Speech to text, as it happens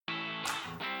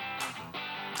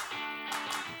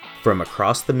From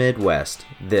across the Midwest,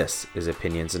 this is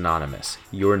Opinions Anonymous,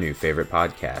 your new favorite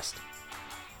podcast.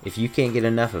 If you can't get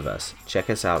enough of us,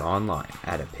 check us out online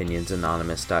at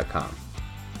opinionsanonymous.com.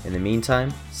 In the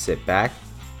meantime, sit back,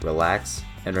 relax,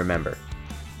 and remember,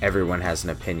 everyone has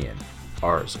an opinion.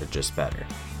 Ours are just better.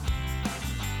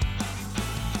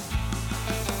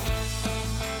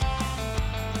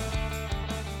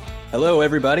 Hello,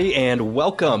 everybody, and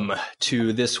welcome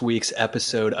to this week's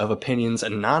episode of Opinions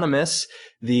Anonymous,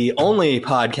 the only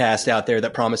podcast out there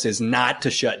that promises not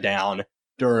to shut down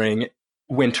during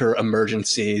winter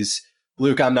emergencies.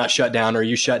 Luke, I'm not shut down. Are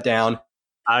you shut down?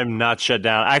 I'm not shut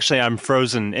down. Actually, I'm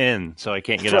frozen in, so I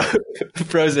can't get out.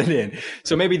 Frozen in.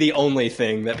 So maybe the only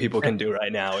thing that people can do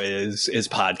right now is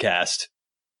podcast.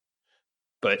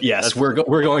 But yes, we're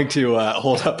going to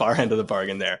hold up our end of the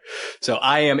bargain there. So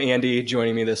I am Andy.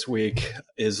 Joining me this week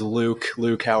is Luke.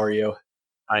 Luke, how are you?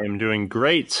 I am doing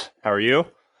great. How are you?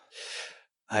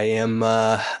 I am.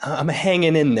 I'm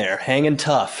hanging in there, hanging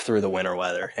tough through the winter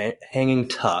weather, hanging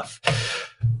tough.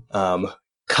 A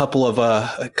couple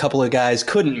of guys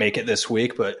couldn't make it this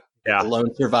week, but the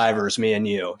lone survivors, me and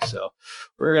you. So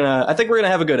I think we're gonna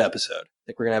have a good episode. I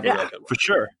think we're gonna have a really good one. For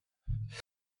sure.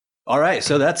 All right.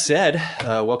 So that said,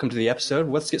 welcome to the episode.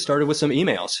 Let's get started with some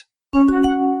emails.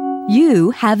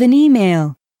 You have an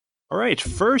email. All right.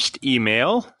 First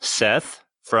email, Seth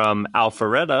from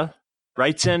Alpharetta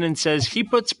writes in and says he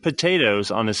puts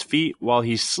potatoes on his feet while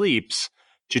he sleeps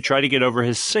to try to get over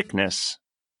his sickness.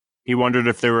 He wondered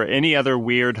if there were any other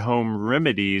weird home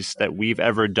remedies that we've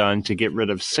ever done to get rid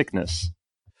of sickness.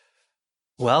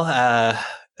 Well,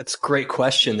 that's a great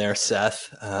question there,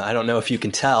 Seth. I don't know if you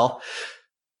can tell.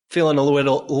 Feeling a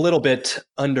little bit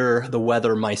under the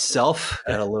weather myself.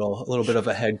 Got a little bit of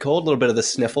a head cold, a little bit of the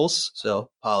sniffles. So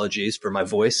apologies for my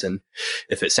voice and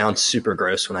if it sounds super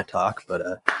gross when I talk.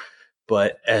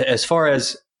 But as far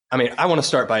as, I want to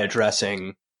start by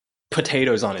addressing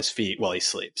potatoes on his feet while he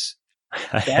sleeps.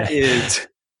 That is,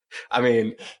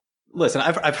 listen,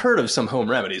 I've heard of some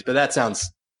home remedies, but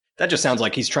that just sounds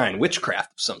like he's trying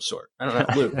witchcraft of some sort. I don't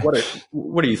know, Luke.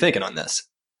 What are you thinking on this?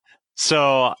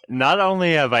 So not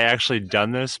only have I actually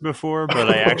done this before, but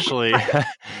I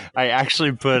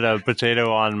actually put a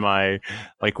potato on my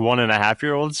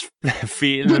 1.5-year-old's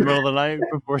feet in the middle of the night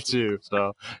before too.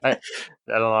 So I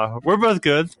don't know. We're both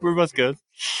good.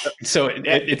 So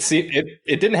it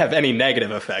didn't have any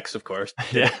negative effects, of course.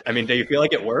 Do you feel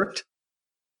like it worked?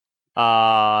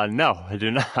 No, I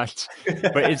do not.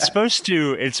 But it's supposed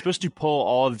to pull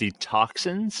all of the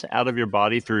toxins out of your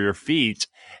body through your feet,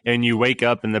 and you wake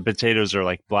up and the potatoes are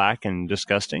like black and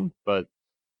disgusting. But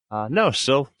no,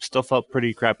 still felt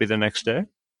pretty crappy the next day.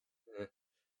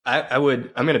 I'm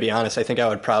going to be honest. I think I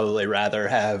would probably rather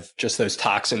have just those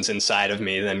toxins inside of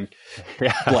me than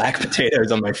black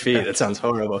potatoes on my feet. That sounds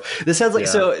horrible. This sounds like,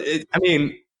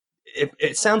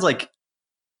 it sounds like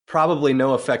probably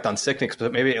no effect on sickness,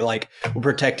 but maybe it will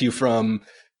protect you from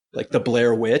the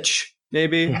Blair Witch,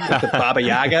 maybe the Baba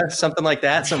Yaga, something like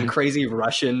that, some crazy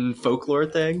Russian folklore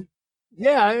thing.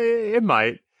 Yeah, it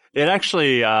might. It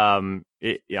actually, I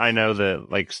know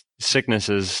that sickness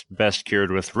is best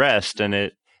cured with rest,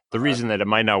 and the reason that it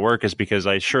might not work is because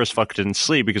I sure as fuck didn't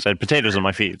sleep because I had potatoes on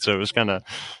my feet, so it was kind of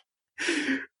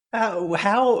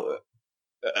how.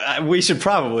 We should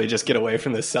probably just get away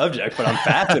from this subject, but I'm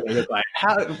fascinated by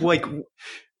how,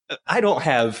 I don't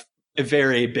have a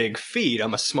very big feet.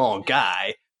 I'm a small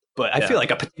guy, but I feel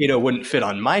like a potato wouldn't fit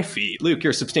on my feet. Luke,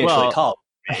 you're substantially tall.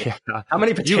 How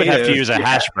many potatoes? You would have to use a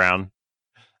hash brown.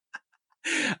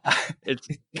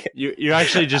 You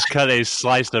actually just cut a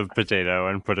slice of potato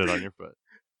and put it on your foot.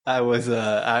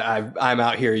 I'm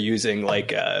out here using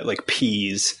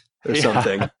peas or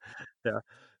something. Yeah.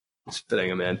 Just fitting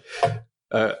them in.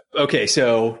 Okay,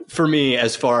 so for me,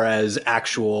 as far as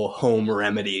actual home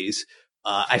remedies,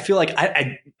 I feel like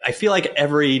I feel like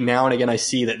every now and again I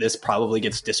see that this probably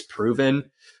gets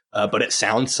disproven, but it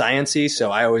sounds sciencey,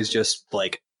 so I always just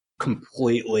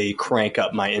completely crank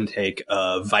up my intake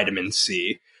of vitamin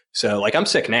C. So I'm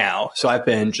sick now, so I've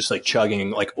been just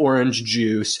chugging orange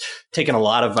juice, taking a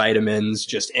lot of vitamins,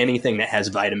 just anything that has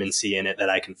vitamin C in it that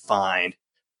I can find.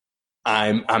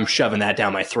 I'm shoving that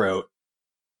down my throat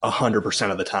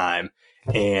 100% of the time.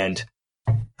 And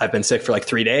I've been sick for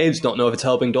 3 days. Don't know if it's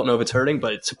helping. Don't know if it's hurting.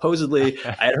 But supposedly,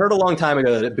 I had heard a long time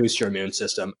ago that it boosts your immune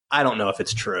system. I don't know if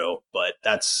it's true, but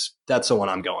that's the one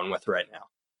I'm going with right now.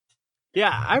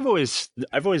 Yeah, I've always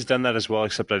done that as well.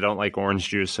 Except I don't like orange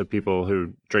juice. So people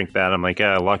who drink that, I'm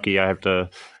lucky. I have to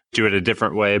do it a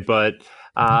different way. But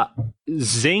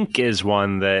zinc is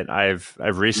one that I've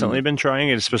recently been trying.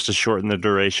 It's supposed to shorten the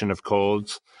duration of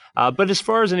colds. But as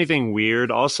far as anything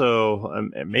weird, also,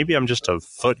 maybe I'm just a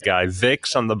foot guy.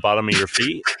 Vicks on the bottom of your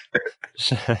feet.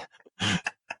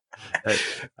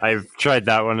 I've tried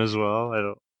that one as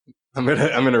well. I'm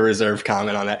gonna reserve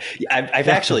comment on that. I've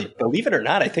actually, believe it or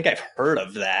not, I think I've heard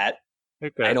of that.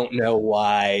 Okay. I don't know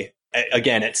why.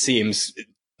 Again, it seems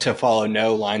to follow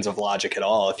no lines of logic at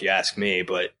all, if you ask me.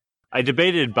 But I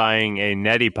debated buying a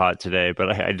neti pot today,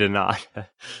 but I did not.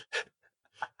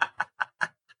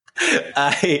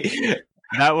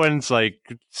 That one's like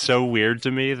so weird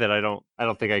to me that I don't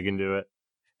think I can do it.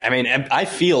 I mean, I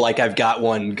feel like I've got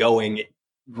one going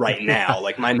right now.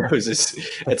 Like my nose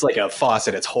it's like a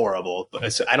faucet. It's horrible.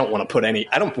 But I don't want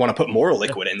to put more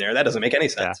liquid in there. That doesn't make any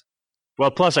sense. Yeah. Well,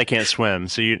 plus I can't swim,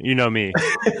 so you know me.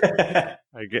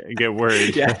 I get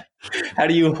worried. Yeah. How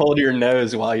do you hold your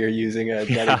nose while you're using a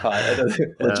neti pot? That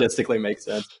doesn't logistically make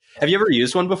sense. Have you ever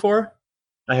used one before?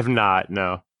 I have not.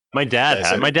 No. My dad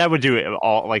had. My dad would do it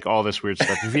all this weird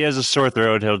stuff. If he has a sore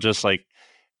throat, he'll just like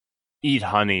eat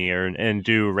honey and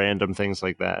do random things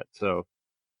like that. So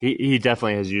he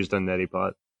definitely has used a neti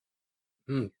pot.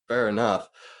 Fair enough.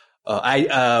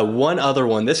 One other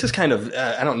one. This is kind of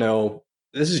I don't know.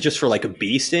 This is just for like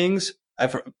bee stings.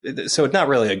 So it's not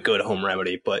really a good home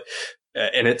remedy, but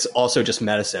and it's also just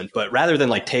medicine. But rather than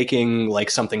like taking like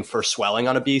something for swelling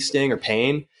on a bee sting or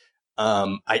pain,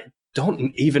 I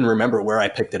don't even remember where I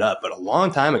picked it up. But a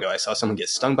long time ago, I saw someone get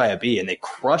stung by a bee, and they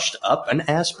crushed up an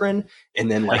aspirin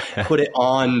and then like put it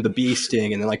on the bee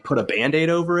sting and then like put a Band-Aid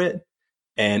over it.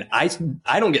 And I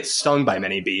don't get stung by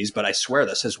many bees, but I swear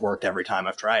this has worked every time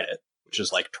I've tried it, which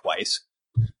is like twice.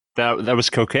 That was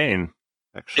cocaine,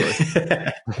 actually.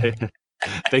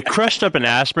 They crushed up an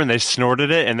aspirin, they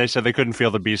snorted it, and they said they couldn't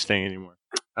feel the bee sting anymore.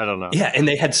 I don't know. Yeah, and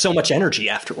they had so much energy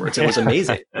afterwards. It was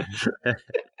amazing.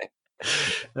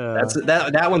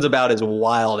 That one's about as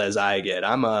wild as I get.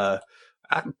 I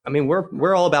mean,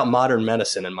 we're all about modern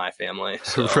medicine in my family.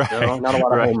 So not a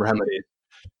lot of home remedies.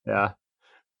 Yeah.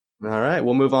 All right,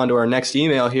 we'll move on to our next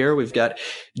email here. We've got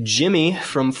Jimmy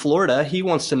from Florida. He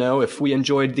wants to know if we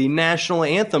enjoyed the national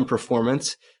anthem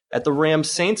performance at the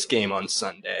Rams-Saints game on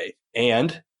Sunday.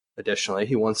 And additionally,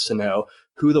 he wants to know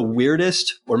who the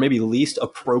weirdest or maybe least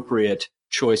appropriate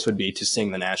choice would be to sing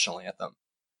the national anthem.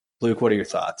 Luke, what are your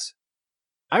thoughts?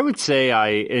 I would say I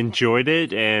enjoyed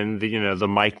it, and the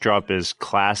mic drop is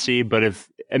classy. But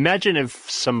imagine if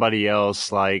somebody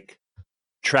else like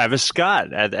Travis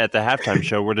Scott at the halftime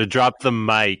show were to drop the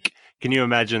mic. Can you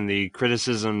imagine the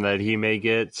criticism that he may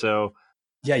get? So.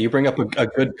 Yeah, you bring up a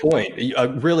good point, a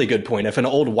really good point. If an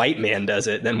old white man does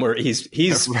it, then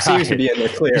he's right. Seems to be in the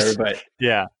clear. But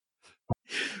yeah,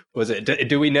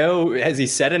 do we know? Has he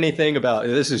said anything about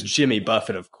this? Is Jimmy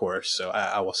Buffett, of course. So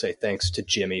I will say thanks to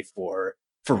Jimmy for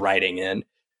writing in.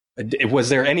 Was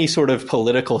there any sort of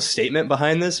political statement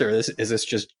behind this, or is this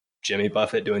just Jimmy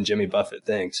Buffett doing Jimmy Buffett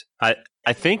things? I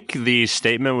think the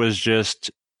statement was just,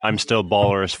 "I'm still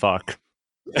baller as fuck."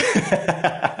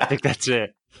 I think that's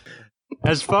it.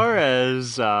 As far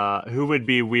as who would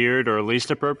be weird or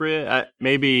least appropriate,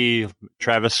 maybe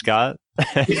Travis Scott.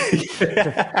 I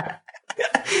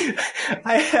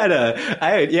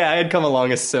had come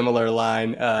along a similar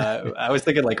line. I was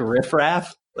thinking like Riff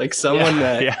Raff, like someone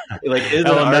that like is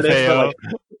an artist, but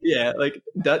like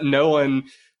no one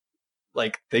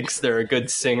like thinks they're a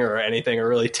good singer or anything, or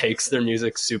really takes their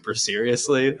music super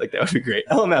seriously. Like that would be great.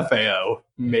 LMFAO,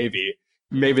 maybe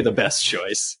the best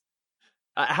choice.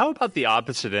 How about the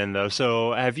opposite end, though?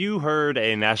 So have you heard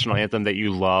a national anthem that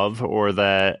you love, or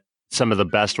that some of the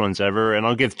best ones ever? And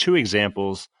I'll give two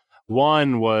examples.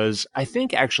 One was, I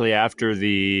think, actually after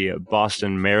the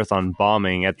Boston Marathon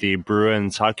bombing at the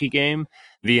Bruins hockey game,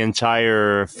 the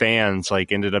entire fans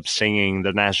ended up singing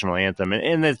the national anthem.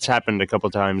 And it's happened a couple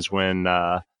times when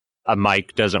a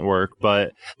mic doesn't work,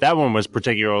 but that one was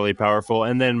particularly powerful.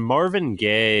 And then Marvin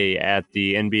Gaye at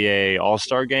the NBA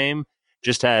All-Star game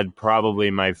just had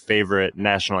probably my favorite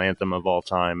national anthem of all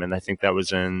time. And I think that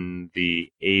was in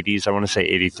the 80s. I want to say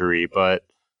 83. But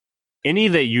any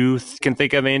that you can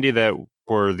think of, Andy, that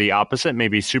were the opposite,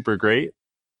 maybe super great?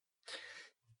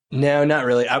 No, not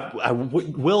really. I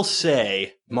will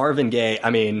say Marvin Gaye,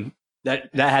 I mean, that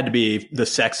had to be the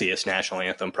sexiest national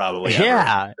anthem probably ever.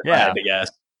 Yeah. I had to guess.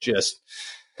 Just,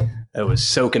 it was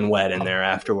soaking wet in there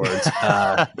afterwards.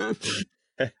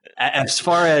 As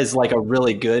far as like a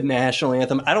really good national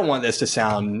anthem, I don't want this to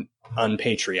sound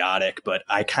unpatriotic, but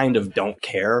I kind of don't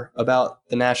care about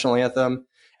the national anthem.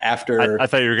 After I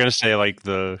thought you were going to say like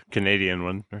the Canadian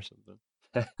one or something.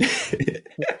 The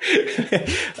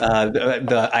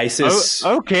ISIS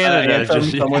Canada anthem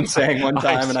someone sang one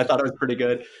time, and I thought it was pretty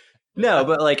good. No,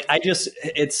 but like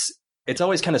it's it's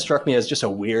always kind of struck me as just a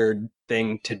weird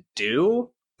thing to do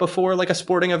before like a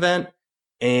sporting event.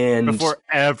 And before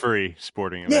every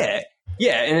sporting event.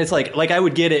 Yeah. And it's like I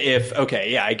would get it if,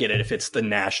 I get it if it's the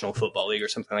National Football League or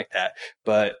something like that.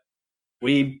 But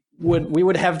we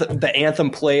would have the anthem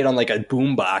played on like a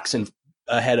boombox and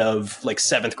ahead of like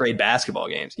 7th grade basketball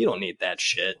games. You don't need that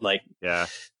shit. Like, yeah,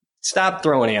 stop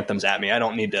throwing anthems at me. I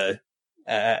don't need to.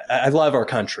 I love our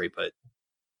country,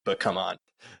 but come on.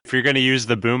 If you're going to use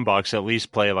the boombox, at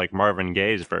least play like Marvin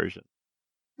Gaye's version.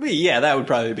 Yeah, that would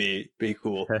probably be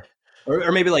cool.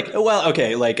 Or maybe like,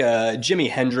 like Jimi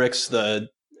Hendrix,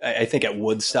 I think at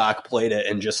Woodstock played it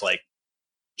and just like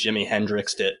Jimi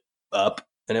Hendrixed it up,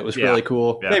 and it was really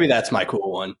cool. Yeah. Maybe that's my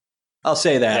cool one. I'll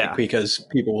say that because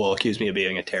people will accuse me of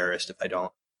being a terrorist if I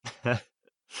don't.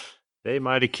 They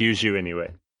might accuse you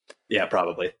anyway. Yeah,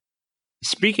 probably.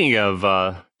 Speaking of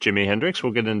Jimi Hendrix,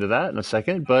 we'll get into that in a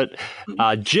second. But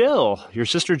Jill, your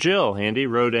sister Jill, Andy,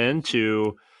 wrote in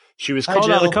to. She was called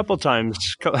out a couple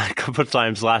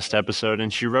times last episode,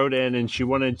 and she wrote in and she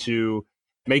wanted to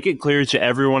make it clear to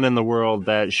everyone in the world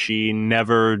that she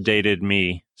never dated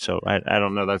me. So I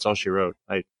don't know. That's all she wrote.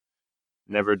 I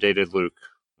never dated Luke.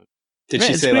 Did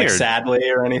she say weird. Like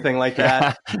sadly or anything like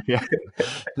that? Yeah.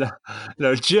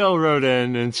 No, Jill wrote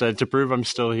in and said, to prove I'm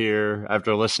still here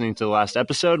after listening to the last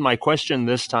episode, my question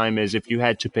this time is if you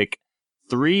had to pick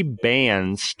 3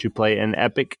 bands to play an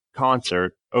epic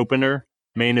concert, opener,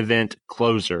 main event,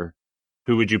 closer,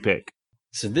 who would you pick?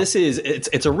 So this is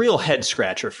it's a real head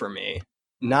scratcher for me.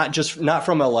 Not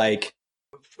from a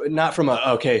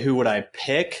okay, who would I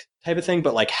pick type of thing,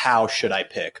 but like how should I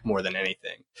pick more than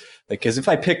anything? Like, because if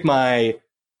I pick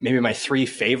maybe my 3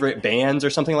 favorite bands or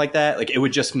something like that, like it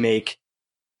would just make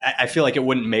I feel like it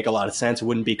wouldn't make a lot of sense. It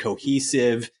wouldn't be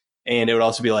cohesive, and it would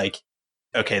also be like,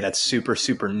 okay, that's super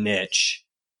super niche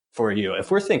for you.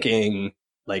 If we're thinking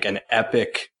like an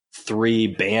epic 3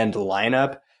 band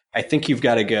lineup, I think you've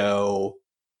got to go.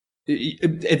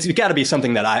 It's got to be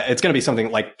something it's going to be something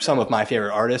like some of my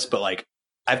favorite artists, but like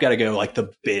I've got to go like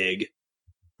the big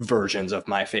versions of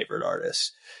my favorite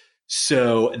artists.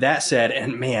 So that said,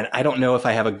 and man, I don't know if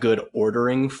I have a good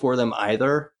ordering for them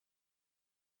either.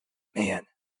 Man,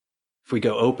 if we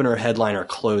go opener, headliner,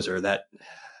 closer, that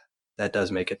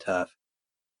does make it tough.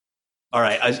 All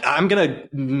right, I'm going to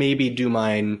maybe do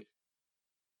mine.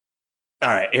 All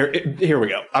right, here we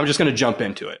go. I'm just going to jump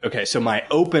into it. Okay, so my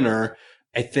opener,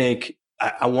 I think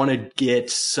I want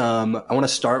to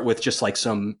start with just like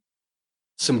some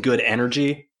good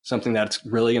energy, something that's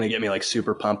really going to get me like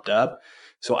super pumped up.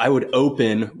 So I would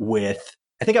open with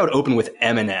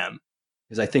Eminem,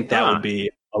 because I think that would be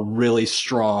a really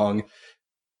strong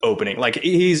opening. Like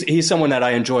he's someone that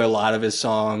I enjoy a lot of his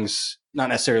songs, not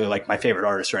necessarily like my favorite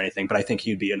artist or anything, but I think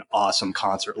he'd be an awesome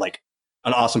concert, like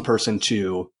an awesome person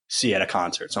to see at a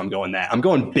concert. So I'm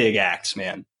going big acts,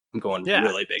 man. I'm going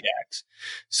really big acts.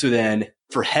 So then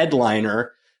for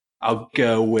headliner, I'll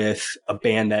go with a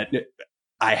band that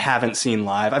I haven't seen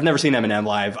live. I've never seen Eminem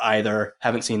live either.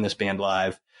 Haven't seen this band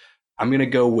live. I'm going to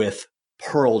go with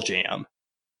Pearl Jam.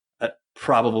 That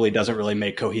probably doesn't really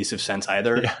make cohesive sense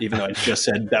either, even though I just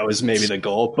said that was maybe the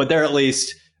goal. But they're at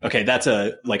least, okay, that's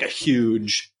a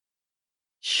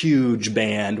huge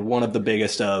band, one of the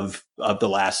biggest of the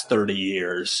last 30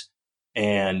 years.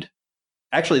 And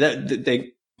actually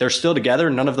they're still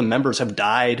together. None of the members have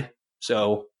died.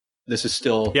 So this is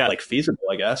still like feasible,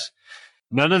 I guess.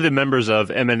 None of the members of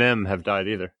Eminem have died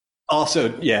either.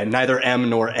 Also, neither M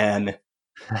nor N.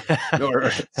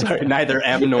 Neither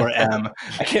M nor M.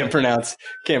 I can't pronounce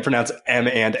M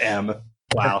and M.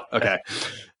 Wow. Okay.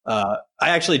 I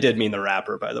actually did mean the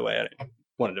rapper, by the way. I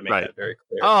wanted to make that very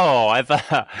clear. Oh, I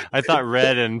thought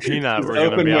Red and Peanut were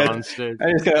going to be on stage.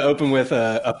 I'm just going to open with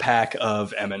a pack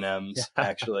of M&Ms,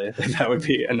 actually. That would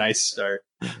be a nice start.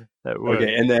 That would.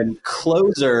 Okay, and then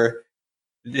closer,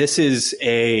 this is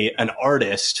an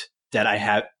artist that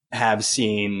I have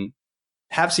seen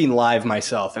live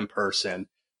myself in person.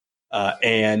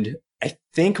 And I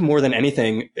think more than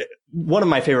anything, one of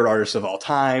my favorite artists of all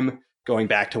time, going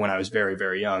back to when I was very,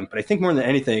 very young. But I think more than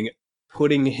anything,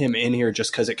 putting him in here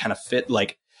just because it kind of fit,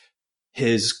 like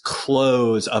his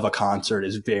close of a concert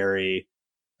is very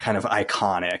kind of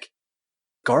iconic.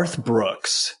 Garth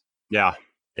Brooks. Yeah.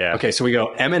 Okay, so we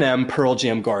go Eminem, Pearl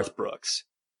Jam, Garth Brooks.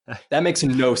 That makes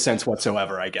no sense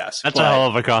whatsoever, I guess. That's a hell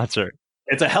of a concert.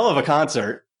 It's a hell of a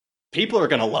concert. People are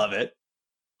going to love it.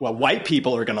 Well, white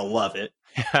people are going to love it.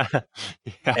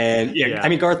 And I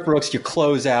mean, Garth Brooks, you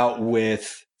close out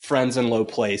with Friends in Low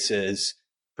Places.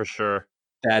 For sure.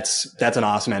 That's an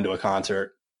awesome end to a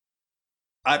concert.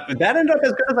 That ended up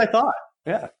as good as I thought.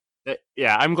 Yeah.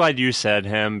 Yeah, I'm glad you said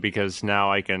him because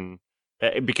now I can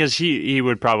because he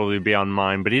would probably be on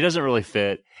mine, but he doesn't really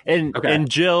fit. And Okay. and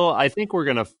Jill, I think we're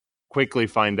gonna quickly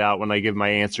find out when I give my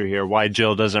answer here why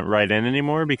Jill doesn't write in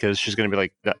anymore, because she's gonna be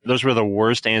like, those were the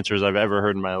worst answers I've ever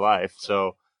heard in my life.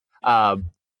 So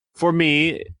for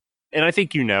me, and I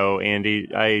think Andy,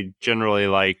 I generally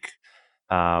like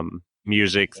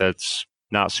music that's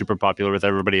not super popular with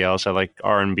everybody else. I like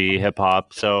R&B, hip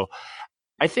hop. So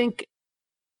I think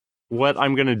what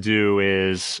I'm going to do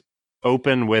is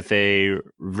open with a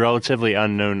relatively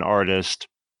unknown artist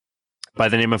by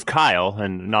the name of Kyle,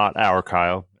 and not our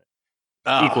Kyle.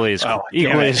 Equally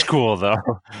as cool, though.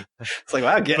 It's like,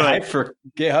 wow, get hype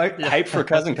for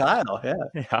cousin Kyle.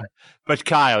 Yeah. But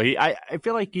Kyle, I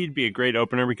feel like he'd be a great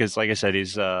opener because, like I said,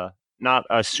 he's not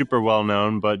super well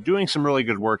known, but doing some really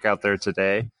good work out there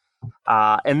today.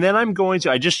 And then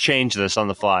I just changed this on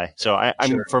the fly. So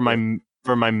I'm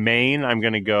for my main, I'm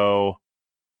going to go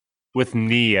with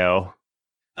Neo.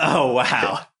 Oh,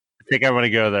 wow. I think I want to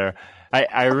go there.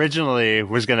 I originally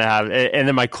was going to have, and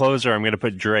then my closer, I'm going to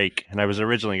put Drake. And I was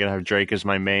originally going to have Drake as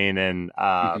my main and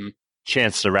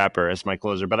Chance the Rapper as my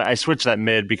closer. But I switched that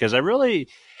mid because I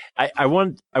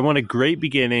want a great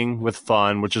beginning with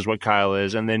fun, which is what Kyle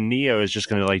is. And then Neo is just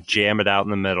going to like jam it out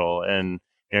in the middle. And,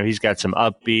 he's got some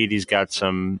upbeat. He's got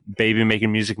some baby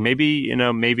making music. Maybe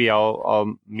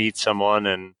I'll meet someone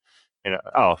and,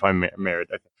 if I'm married.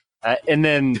 Okay. And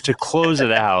then to close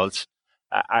it out,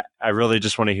 I really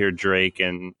just want to hear Drake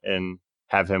and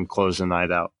have him close the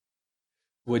night out.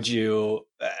 Would you?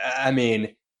 I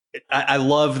mean, I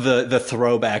love the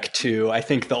throwback to, I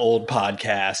think, the old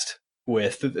podcast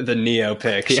with the Neo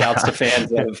pick. Shouts to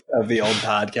fans of the old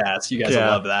podcast. You guys will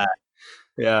love that.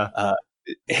 Yeah.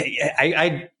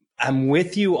 I'm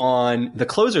with you on the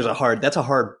closers. That's a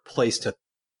hard place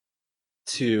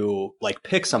to like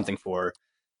pick something for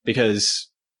because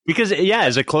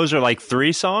is a closer like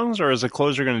 3 songs, or is a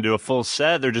closer going to do a full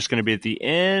set? They're just going to be at the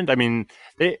end. I mean,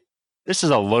 this is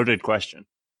a loaded question.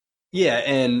 Yeah,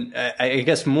 and I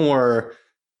guess more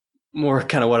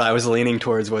kind of what I was leaning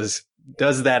towards was,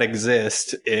 does that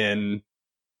exist in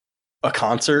a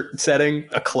concert setting,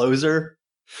 a closer?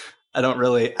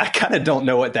 I kind of don't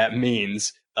know what that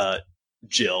means,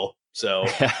 Jill. So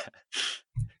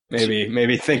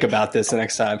maybe think about this the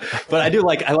next time. But I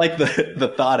like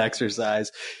the thought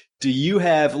exercise. Do you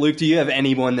have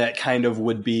anyone that kind of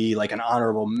would be like an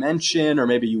honorable mention, or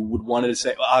maybe you would want to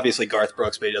say, well, obviously Garth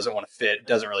Brooks, but he doesn't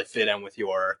really fit in with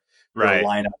your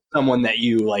lineup. Someone that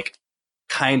you like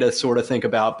kind of sort of think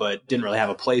about, but didn't really have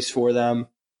a place for them.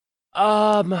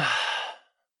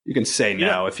 You can say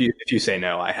no. If you say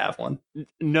no, I have one.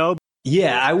 No.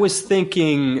 Yeah, I was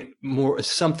thinking more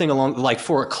something along like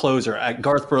for a closer.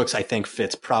 Garth Brooks, I think,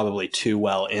 fits probably too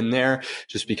well in there,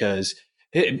 just because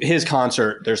his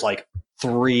concert, there's like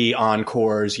 3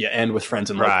 encores. You end with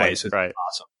Friends in Low Places. Right.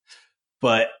 Awesome.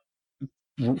 But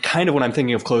kind of when I'm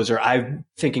thinking of closer, I'm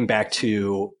thinking back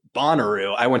to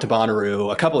Bonnaroo. I went to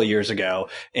Bonnaroo a couple of years ago,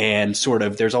 and sort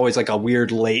of there's always like a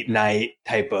weird late night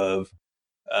type of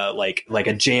like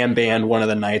a jam band one of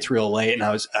the nights real late,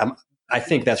 and I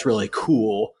think that's really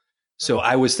cool. So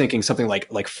I was thinking something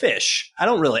like Fish.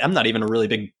 I'm not even a really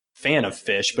big fan of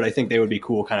Fish, but I think they would be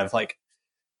cool, kind of like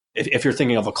if you're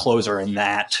thinking of a closer in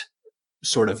that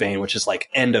sort of vein, which is like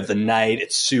end of the night,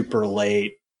 it's super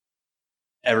late.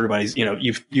 Everybody's,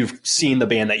 you've seen the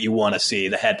band that you want to see,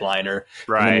 the headliner.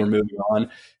 Right. And then we're moving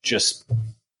on. Just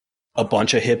a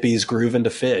bunch of hippies grooving to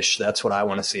Fish. That's what I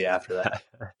want to see after that.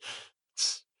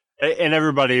 And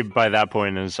everybody by that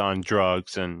point is on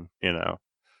drugs, and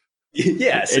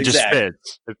yes, it exactly. Just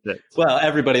fits. It fits. Well,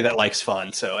 everybody that likes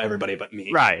fun, so everybody but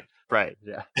me. Right,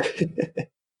 yeah.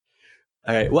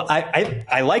 All right. Well,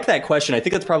 I like that question. I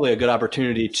think that's probably a good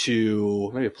opportunity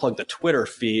to maybe plug the Twitter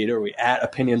feed. Are we at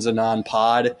Opinions Anon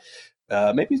Pod?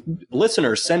 Maybe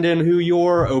listeners, send in who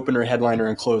your opener, headliner,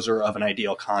 and closer of an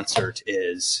ideal concert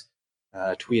is.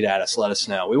 Tweet at us. Let us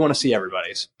know. We want to see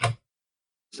everybody's.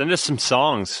 Send us some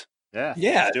songs. Yeah.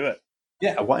 Let's do it.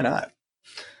 Yeah. Why not?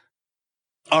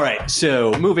 All right.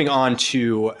 So moving on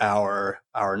to our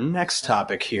next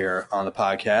topic here on the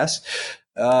podcast.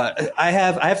 I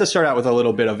have to start out with a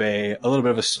little bit of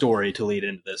a story to lead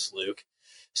into this, Luke.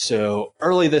 So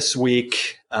early this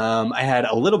week, I had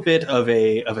a little bit of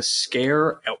a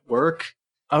scare at work.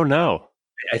 Oh no.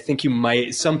 I think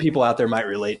some people out there might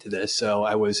relate to this. So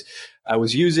I was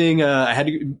using, I had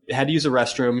to use a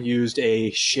restroom, used a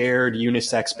shared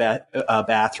unisex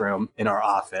bathroom in our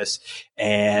office,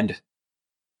 and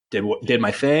did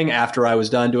my thing. After I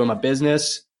was done doing my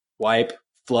business, wipe,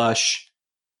 flush,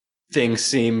 things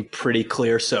seem pretty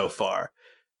clear so far.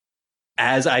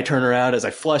 As I turn around, as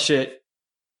I flush it,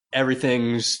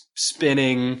 everything's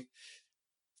spinning.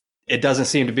 It doesn't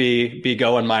seem to be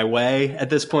going my way at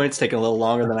this point. It's taking a little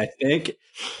longer than I think.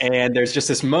 And there's just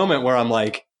this moment where I'm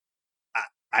like,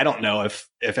 I don't know if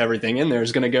everything in there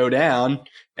is going to go down.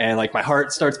 And like my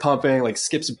heart starts pumping, like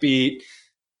skips a beat,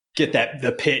 get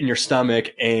the pit in your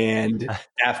stomach. And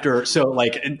so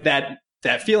like that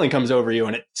feeling comes over you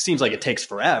and it seems like it takes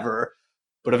forever,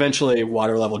 but eventually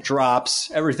water level drops,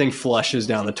 everything flushes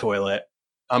down the toilet.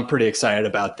 I'm pretty excited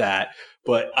about that.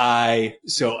 But I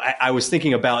was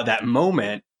thinking about that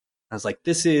moment. I was like,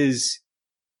 this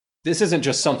isn't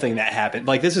just something that happened.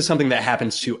 Like, this is something that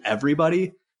happens to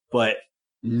everybody, but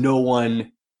no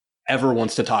one ever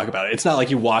wants to talk about it. It's not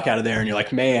like you walk out of there and you're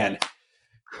like, man,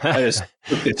 I just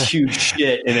took this huge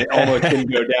shit and it almost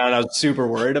didn't go down. I was super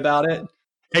worried about it.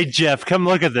 Hey, Jeff, come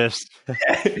look at this.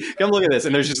 Come look at this.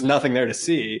 And there's just nothing there to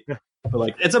see. But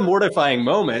like, it's a mortifying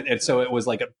moment. And so it was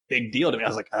like a big deal to me. I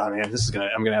was like, oh man, I'm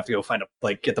going to have to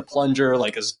go get the plunger.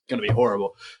 Like, it's going to be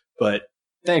horrible. But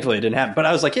thankfully it didn't happen. But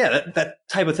I was like, yeah, that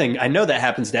type of thing. I know that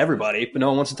happens to everybody, but no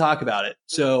one wants to talk about it.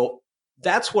 So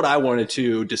that's what I wanted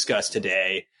to discuss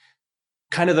today.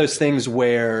 Kind of those things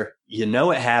where,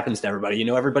 it happens to everybody.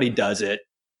 Everybody does it,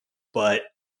 but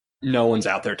no one's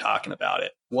out there talking about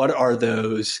it. What are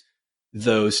those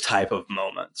type of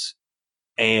moments?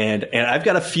 And I've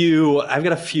got a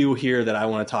few here that I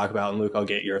want to talk about, and Luke, I'll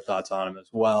get your thoughts on them as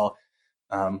well.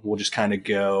 We'll just kind of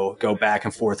go back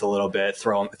and forth a little bit,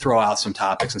 throw out some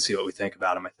topics and see what we think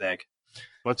about them, I think.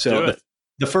 Let's do it.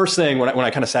 The first thing when I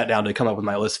kind of sat down to come up with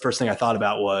my list, the first thing I thought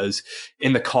about was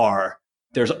in the car,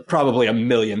 there's probably a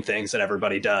million things that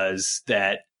everybody does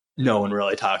that no one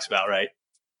really talks about, right?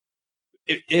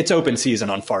 It's open season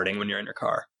on farting when you're in your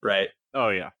car, right? Oh,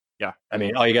 yeah. Yeah. I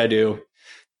mean, all you got to do,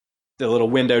 the little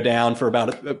window down for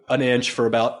about an inch for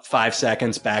about 5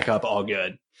 seconds, back up, all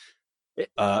good.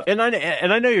 And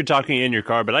I know you're talking in your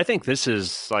car, but I think this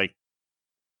is like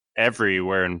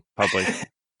everywhere in public.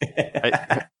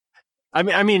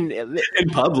 I mean, in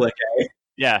public, eh?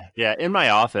 Yeah. In my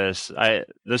office,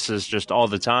 this is just all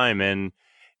the time, and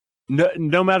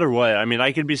no matter what. I mean,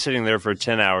 I could be sitting there for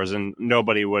 10 hours and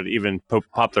nobody would even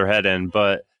pop their head in.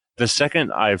 But the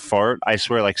second I fart, I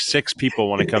swear, like 6 people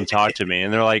want to come talk to me,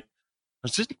 and they're like,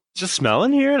 "Is it just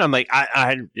smelling here?" And I'm like,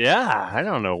 I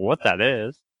don't know what that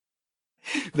is.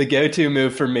 The go-to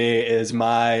move for me is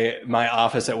my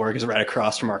office at work is right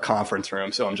across from our conference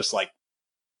room. So I'm just like,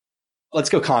 let's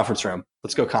go conference room.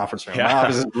 Yeah. My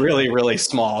office is really, really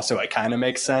small, so it kind of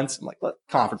makes sense. I'm like,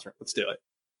 conference room, let's do it.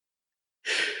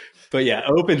 But yeah,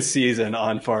 open season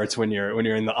on farts when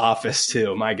you're in the office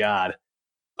too. My God.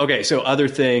 Okay, so other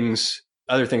things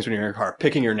when you're in your car,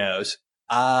 picking your nose.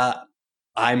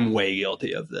 I'm way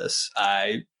guilty of this.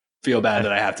 I feel bad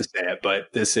that I have to say it, but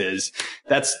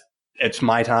it's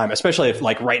my time, especially if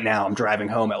like right now I'm driving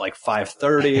home at like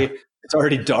 5:30. It's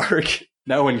already dark.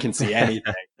 No one can see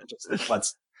anything. Just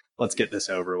let's get this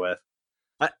over with.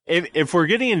 If we're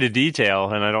getting into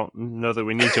detail, and I don't know that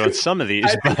we need to on some of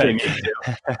these, but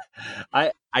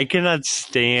I cannot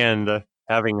stand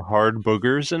having hard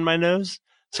boogers in my nose.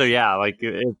 So yeah, like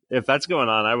if that's going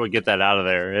on, I would get that out of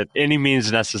there at any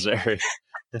means necessary.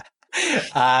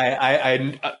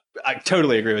 I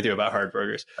totally agree with you about hard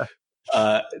burgers.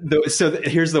 So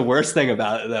here's the worst thing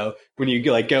about it though. When you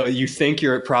go, you think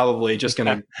you're probably just going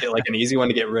to get like an easy one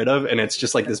to get rid of. And it's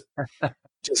just like this,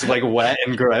 just like wet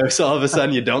and gross. All of a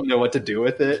sudden you don't know what to do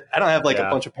with it. I don't have like a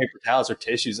bunch of paper towels or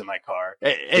tissues in my car.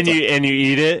 And you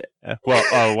eat it?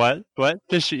 Well, what?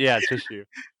 Tissue. Yeah, tissue.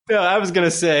 No, I was going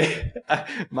to say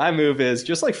my move is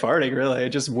just like farting, really.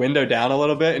 Just window down a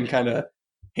little bit and kind of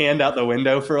hand out the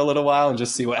window for a little while and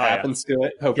just see what happens to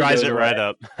it. Hope dries it right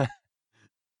up.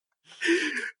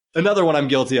 Another one I'm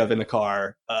guilty of in the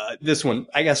car. This one,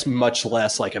 I guess, much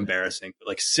less like embarrassing, but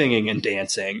like singing and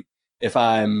dancing.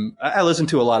 I listen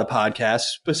to a lot of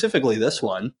podcasts, specifically this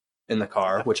one in the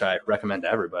car, which I recommend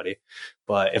to everybody.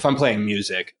 But if I'm playing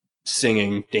music,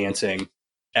 singing, dancing,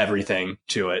 everything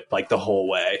to it, like the whole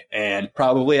way, and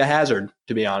probably a hazard,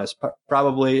 to be honest,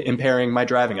 probably impairing my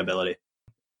driving ability.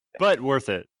 But worth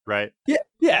it, right?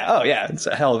 Yeah. Oh yeah. It's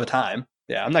a hell of a time.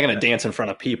 Yeah. I'm not going to dance in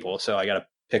front of people, so I got to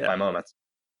pick my moments.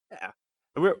 Yeah.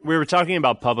 We were talking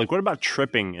about public. What about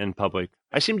tripping in public?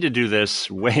 I seem to do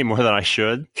this way more than I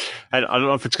should. I don't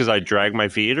know if it's because I drag my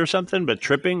feet or something, but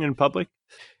tripping in public?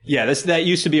 Yeah, that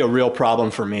used to be a real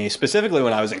problem for me, specifically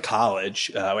when I was in college,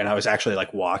 when I was actually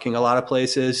like walking a lot of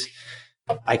places.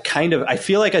 I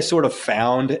feel like I sort of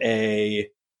found a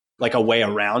way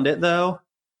around it though,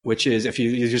 which is if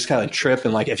you just kind of trip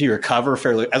and like if you recover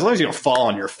fairly, as long as you don't fall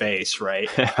on your face, right?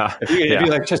 If you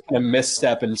like just kind of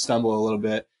misstep and stumble a little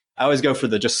bit, I always go for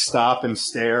the just stop and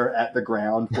stare at the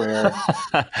ground, where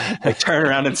I turn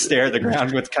around and stare at the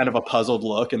ground with kind of a puzzled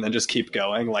look, and then just keep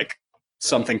going like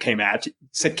something came at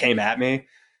me.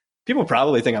 People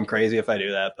probably think I'm crazy if I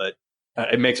do that, but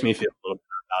it makes me feel a little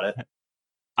better about it.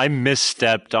 I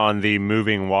misstepped on the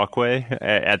moving walkway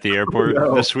at the airport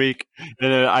this week,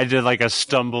 and I did like a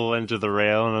stumble into the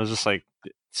rail, and I was just like,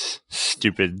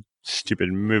 stupid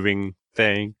moving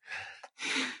thing.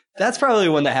 That's probably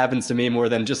one that happens to me more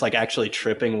than just like actually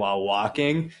tripping while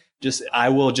walking. I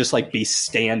will just like be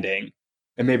standing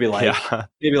and maybe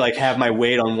have my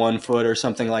weight on one foot or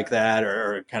something like that,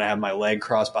 or kind of have my leg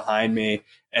crossed behind me,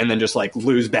 and then just like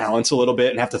lose balance a little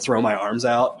bit and have to throw my arms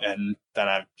out. And then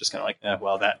I'm just kind of like,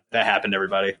 well, that happened,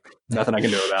 everybody. Nothing I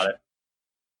can do about it.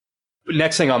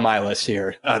 Next thing on my list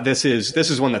here, this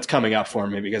is one that's coming up for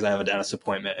me because I have a dentist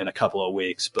appointment in a couple of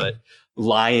weeks, but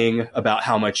lying about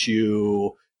how much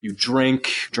you drink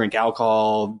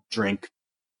alcohol, drink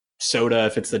soda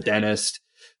if it's the dentist,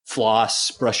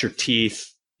 floss, brush your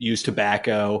teeth, use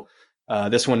tobacco.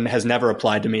 This one has never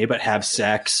applied to me, but have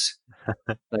sex.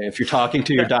 If you're talking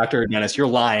to your doctor or dentist, you're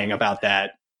lying about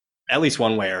that at least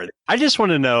one way or the other. I just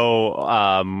want to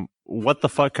know what the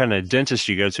fuck kind of dentist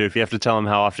you go to if you have to tell them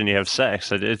how often you have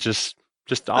sex. It's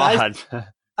just odd.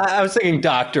 I was thinking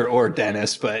doctor or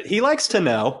dentist, but he likes to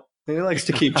know. He likes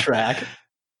to keep track.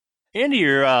 Andy,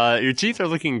 your teeth are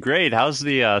looking great. How's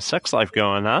the sex life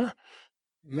going, huh?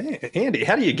 Man, Andy,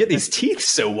 how do you get these teeth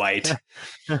so white?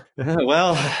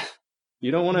 Well,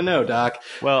 you don't want to know, Doc.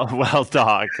 Well,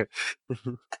 Doc.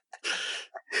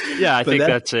 Yeah, I think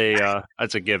that's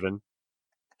a given.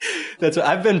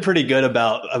 I've been pretty good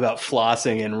about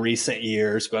flossing in recent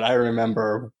years, but I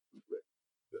remember,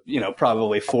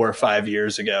 probably 4 or 5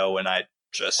 years ago when I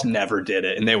just never did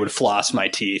it, and they would floss my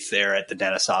teeth there at the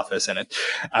dentist's office, and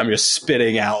I'm just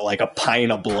spitting out like a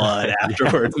pint of blood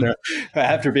afterwards. Yeah.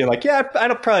 After being like, I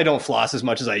probably don't floss as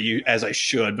much as I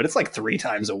should, but it's like 3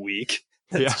 times a week.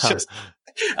 It's just,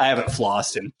 I haven't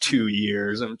flossed in 2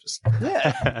 years. I'm just,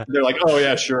 They're like, oh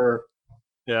yeah, sure.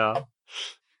 Yeah.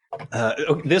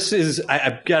 This is,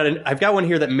 I've got one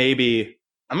here that maybe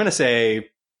I'm going to say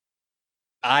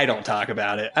I don't talk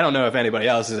about it. I don't know if anybody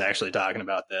else is actually talking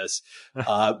about this.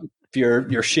 If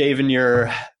you're shaving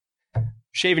your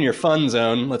fun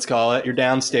zone, let's call it, your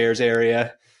downstairs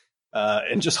area,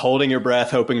 and just holding your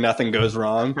breath, hoping nothing goes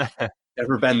wrong.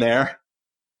 Ever been there?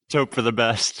 Hope for the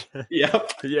best.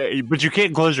 Yep. Yeah, but you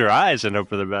can't close your eyes and hope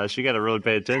for the best. You got to really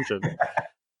pay attention.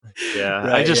 Yeah,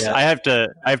 right, I have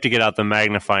to get out the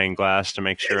magnifying glass to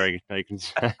make sure I can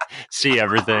see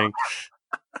everything.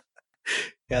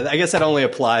 Yeah, I guess that only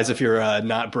applies if you're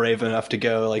not brave enough to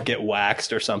go like get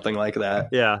waxed or something like that.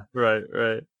 Yeah,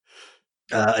 right.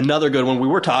 Another good one. We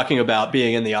were talking about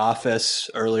being in the office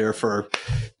earlier for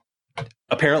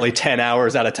apparently 10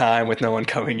 hours at a time with no one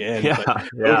coming in. Yeah, but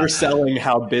overselling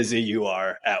how busy you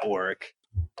are at work.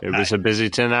 It was a busy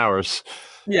 10 hours.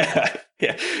 Yeah.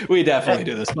 We definitely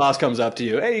do this. Boss comes up to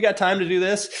you. Hey, you got time to do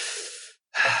this?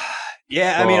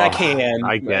 Yeah, I mean, I can.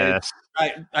 I guess.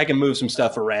 I can move some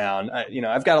stuff around.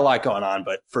 I've got a lot going on,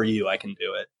 but for you, I can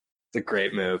do it. It's a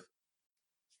great move.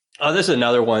 This is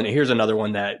another one. Here's another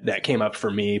one that came up for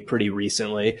me pretty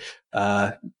recently.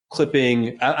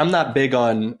 Clipping. I'm not big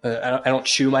on. I don't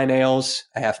chew my nails.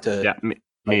 I have to. Yeah,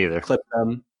 me either. Clip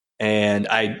them, and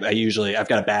I've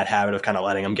got a bad habit of kind of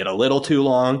letting them get a little too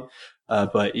long.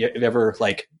 But you ever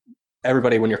like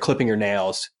everybody when you're clipping your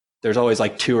nails, there's always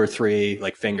like 2 or 3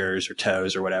 like fingers or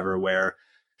toes or whatever where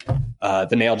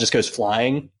the nail just goes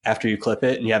flying after you clip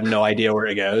it and you have no idea where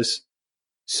it goes.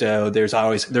 So there's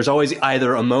always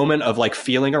either a moment of like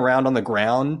feeling around on the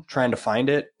ground trying to find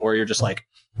it, or you're just like,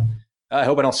 I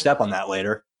hope I don't step on that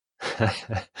later.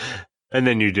 And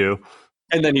then you do.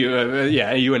 And then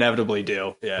you inevitably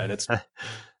do. Yeah, and it's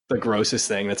the grossest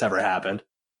thing that's ever happened.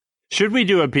 Should we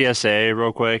do a PSA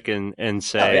real quick and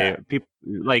say people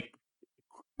like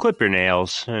clip your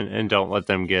nails and don't let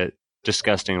them get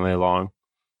disgustingly long?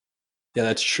 Yeah,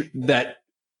 that's true. That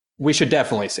we should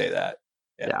definitely say that.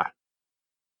 Yeah.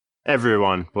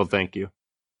 Everyone will thank you.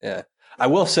 Yeah. I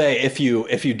will say if you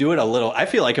do it a little, I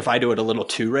feel like if I do it a little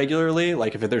too regularly,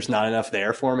 like if there's not enough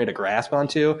there for me to grasp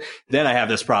onto, then I have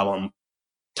this problem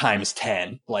times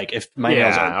 10. Like if my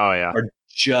nails are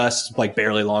just like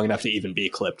barely long enough to even be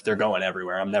clipped, they're going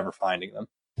everywhere. I'm never finding them.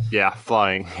 Yeah,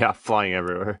 flying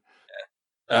everywhere.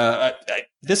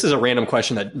 This is a random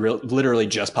question that literally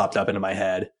just popped up into my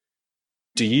head.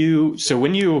 So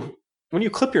when you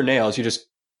clip your nails, you just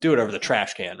do it over the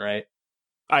trash can, right?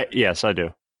 Yes, I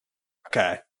do.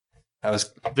 Okay. I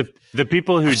was the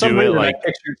people who for some do it reason, like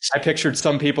I pictured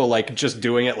some people like just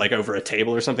doing it like over a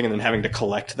table or something, and then having to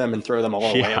collect them and throw them all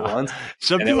away at once.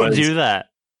 some And it people was- do that.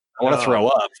 I want to throw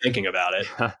up thinking about it.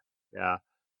 Yeah.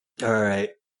 All right.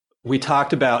 We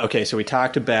talked about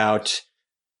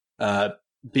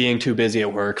being too busy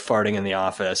at work, farting in the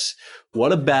office.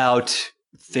 What about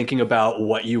thinking about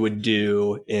what you would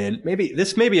do maybe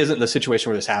isn't the situation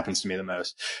where this happens to me the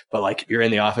most, but like you're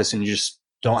in the office and you just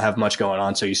don't have much going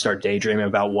on. So you start daydreaming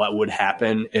about what would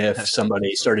happen if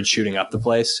somebody started shooting up the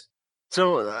place.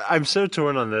 So I'm so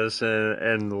torn on this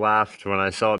and laughed when I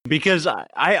saw it because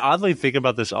I oddly think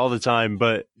about this all the time,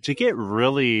 but to get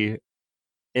really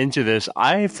into this,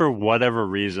 I, for whatever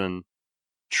reason,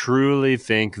 truly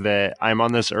think that I'm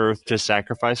on this earth to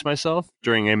sacrifice myself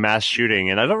during a mass shooting,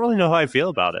 and I don't really know how I feel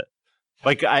about it.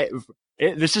 Like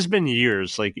this has been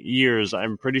years.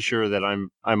 I'm pretty sure that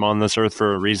I'm on this earth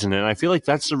for a reason, and I feel like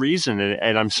that's the reason.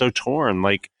 And I'm so torn.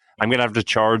 Like I'm gonna have to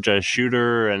charge a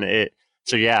shooter, and it.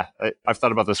 So yeah, I've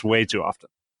thought about this way too often.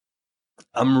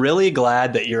 I'm really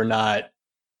glad that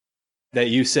that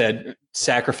you said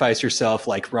sacrifice yourself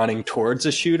like running towards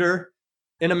a shooter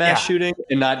in a mass shooting,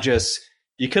 and not just.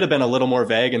 You could have been a little more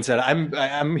vague and said,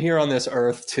 I'm here on this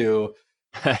earth to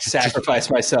sacrifice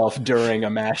myself during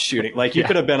a mass shooting. Like you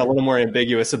could have been a little more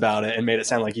ambiguous about it and made it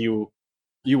sound like you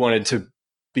wanted to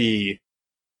be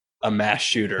a mass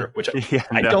shooter, which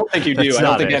I don't think you do. I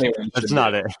don't think anyone. That's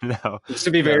not it. No. Just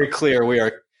to be very clear, we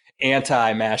are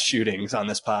anti-mass shootings on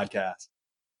this podcast.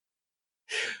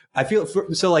 I feel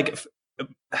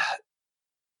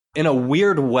in a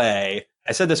weird way,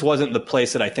 I said this wasn't the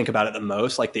place that I think about it the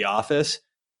most, like The Office.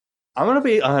 I'm going to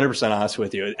be 100% honest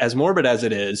with you. As morbid as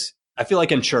it is, I feel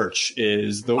like in church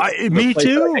is the me place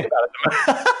too. that I think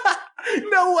about it.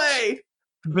 No way.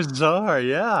 Bizarre,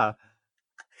 yeah.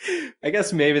 I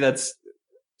guess maybe that's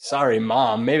sorry,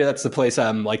 Mom. Maybe that's the place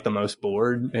I'm like the most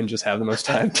bored and just have the most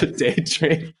time to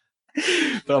daydream.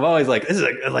 But I'm always like, this is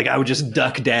like I would just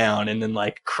duck down and then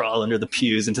like crawl under the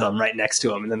pews until I'm right next to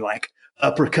them, and then like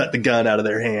uppercut the gun out of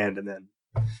their hand, and then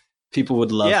people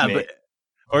would love me.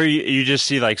 Or you just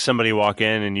see like somebody walk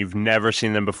in and you've never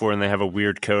seen them before, and they have a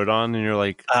weird coat on, and you're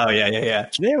like, oh yeah.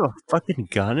 Do they have a fucking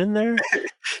gun in there?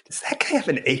 Does that guy have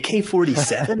an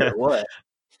AK-47 or what?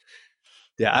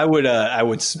 Yeah, I would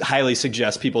highly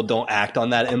suggest people don't act on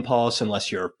that impulse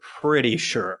unless you're pretty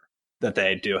sure that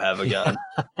they do have a gun.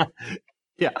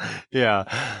 Yeah.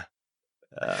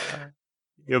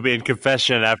 You'll be in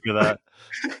confession after that.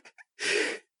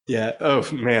 Yeah.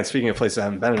 Oh man, speaking of places I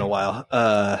haven't been in a while,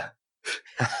 the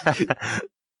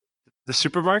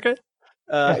supermarket.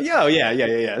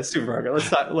 Yeah. Supermarket.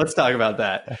 Let's talk about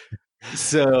that.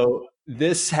 So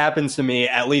this happens to me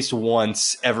at least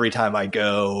once every time I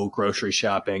go grocery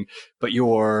shopping. But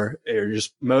you're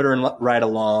just motoring right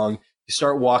along. You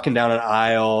start walking down an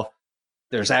aisle.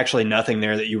 There's actually nothing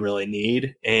there that you really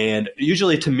need. And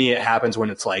usually to me, it happens when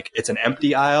it's an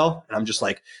empty aisle and I'm just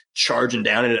like charging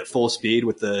down it at full speed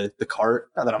with the cart.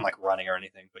 Not that I'm like running or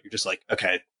anything, but you're just like,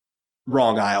 okay,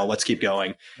 wrong aisle. Let's keep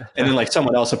going. And then like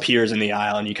someone else appears in the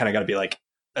aisle and you kind of got to be like,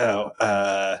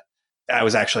 I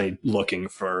was actually looking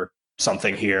for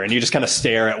something here. And you just kind of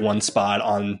stare at one spot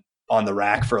on the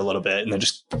rack for a little bit and then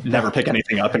just never pick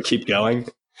anything up and keep going.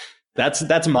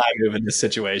 That's my move in this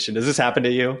situation. Does this happen to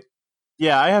you?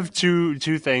 Yeah, I have two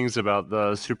things about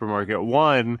the supermarket.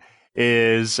 One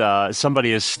is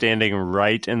somebody is standing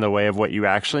right in the way of what you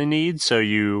actually need, so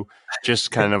you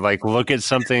just kind of like look at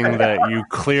something that you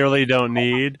clearly don't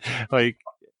need. Like,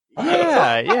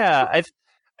 I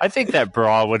think that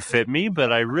bra would fit me,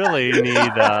 but I really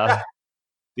need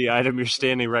the item you're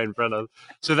standing right in front of.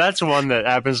 So that's one that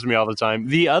happens to me all the time.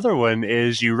 The other one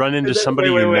is you run into somebody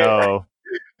you know.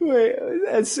 Wait,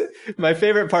 that's my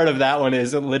favorite part of that one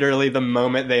is literally the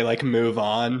moment they like move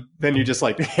on, then you just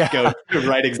like go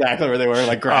right exactly where they were,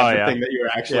 like grab the thing that you were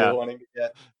actually wanting to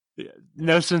get. Yeah.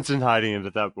 No sense in hiding it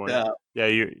at that point.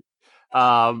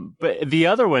 But the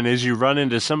other one is you run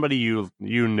into somebody you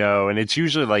know, and it's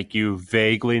usually like you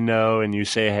vaguely know, and you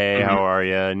say, "Hey, how are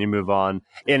you?" and you move on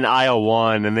in aisle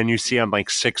one, and then you see them like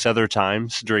 6 other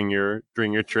times during your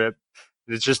trip.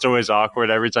 It's just always awkward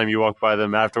every time you walk by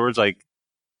them afterwards, like.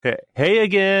 Hey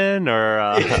again, or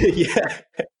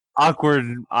awkward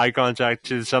eye contact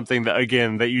to something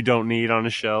that you don't need on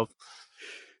a shelf.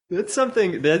 That's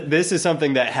something this is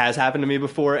something that has happened to me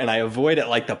before, and I avoid it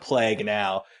like the plague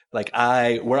now. Like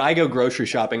where I go grocery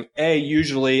shopping,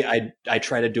 usually I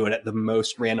try to do it at the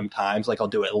most random times. Like I'll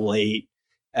do it late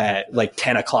at like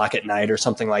 10 o'clock at night or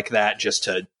something like that,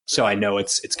 so I know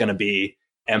it's going to be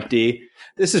empty.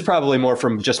 This is probably more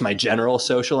from just my general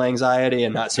social anxiety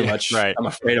and not so much Right. I'm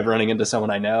afraid of running into someone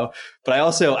I know. But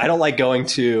I don't like going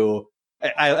to,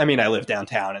 I mean, I live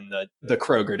downtown, and the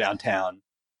Kroger downtown,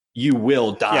 you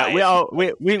will die. Yeah,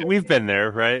 we've been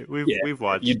there, right? We've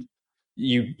watched.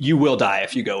 You will die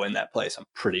if you go in that place, I'm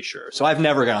pretty sure. So I've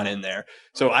never gone in there.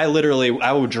 So I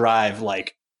would drive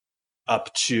like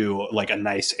up to like a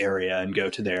nice area and go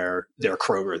to their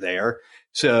Kroger there.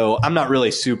 So I'm not really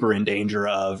super in danger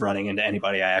of running into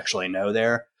anybody I actually know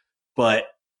there. But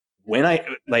when I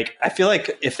feel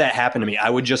like if that happened to me, I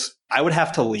would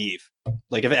have to leave.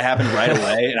 Like if it happened right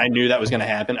away and I knew that was going to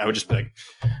happen, I would just be like,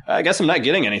 I guess I'm not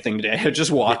getting anything today. I'd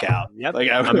just walk out. Yep. Like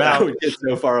I would get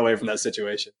so far away from that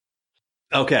situation.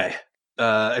 Okay.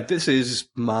 This is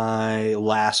my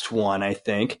last one, I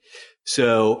think.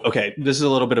 So, okay, this is a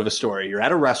little bit of a story. You're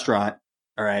at a restaurant.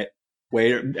 All right.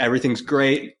 Waiter, everything's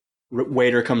great.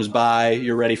 Waiter comes by.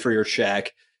 You're ready for your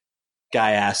check.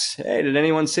 Guy asks, hey, did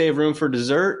anyone save room for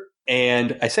dessert?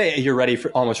 And I say, you're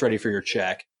almost ready for your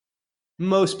check.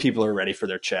 Most people are ready for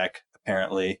their check,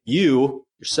 apparently. You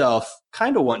yourself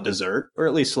kind of want dessert, or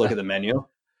at least look at the menu.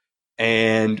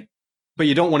 But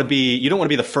you don't want to be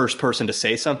the first person to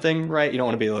say something, right? You don't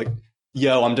want to be like,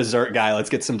 yo, I'm dessert guy. Let's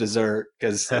get some dessert.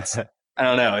 Because that's, I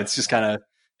don't know. It's just kind of,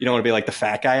 you don't want to be like the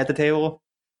fat guy at the table.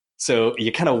 So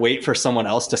you kind of wait for someone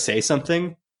else to say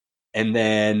something, and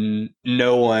then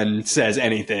no one says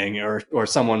anything, or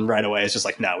someone right away is just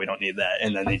like, no, we don't need that.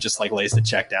 And then he just like lays the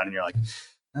check down, and you're like,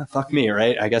 oh, fuck me,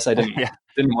 right? I guess I didn't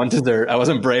want dessert. I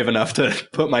wasn't brave enough to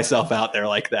put myself out there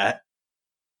like that.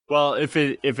 Well, if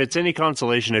it's any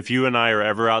consolation, if you and I are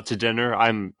ever out to dinner,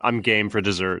 I'm game for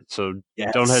dessert. So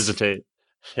Don't hesitate.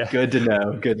 Yeah. Good to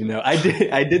know.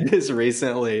 I did this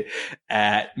recently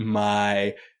at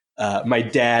my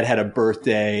dad had a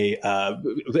birthday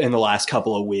in the last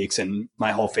couple of weeks, and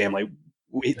my whole family,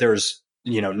 there's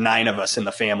 9 of us in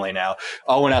the family now,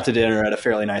 all went out to dinner at a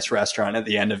fairly nice restaurant. At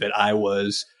the end of it, I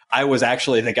was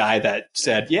actually the guy that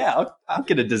said, yeah, I'll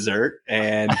get a dessert.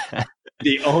 And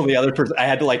the only other person, I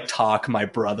had to like talk my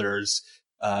brother's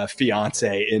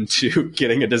fiance into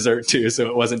getting a dessert too. So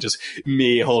it wasn't just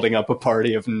me holding up a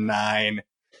party of 9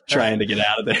 trying to get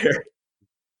out of there.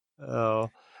 Oh,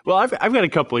 well, I've got a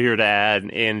couple here to add,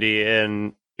 Andy,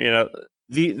 and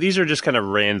these are just kind of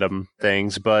random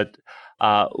things, but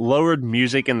lowered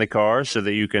music in the car so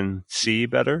that you can see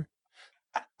better.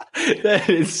 That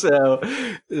is so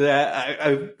that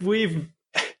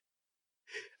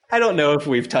I don't know if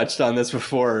we've touched on this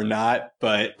before or not,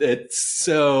 but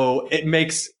it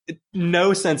makes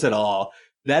no sense at all.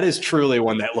 That is truly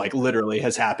one that like literally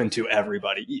has happened to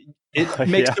everybody. It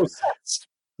makes no sense.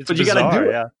 But you got to do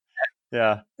it.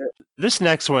 Yeah. This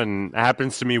next one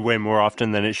happens to me way more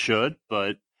often than it should,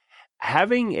 but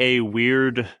having a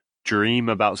weird dream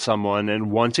about someone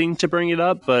and wanting to bring it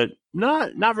up, but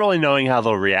not really knowing how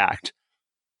they'll react.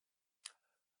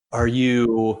 Are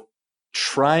you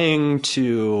trying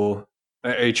to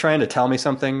tell me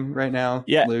something right now?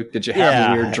 Yeah. Luke, did you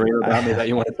have a weird dream about me that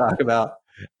you want to talk about?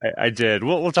 I did.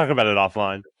 We'll talk about it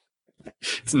offline.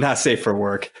 It's not safe for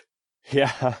work.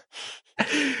 Yeah.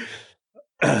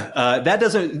 That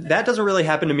doesn't really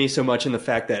happen to me so much in the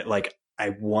fact that like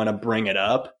I want to bring it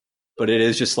up, but it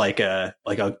is just like a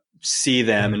see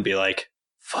them and be like,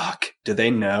 fuck, do they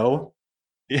know?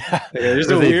 Yeah. There's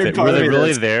a weird part. Were they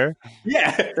really there?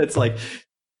 Yeah. It's like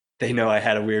they know I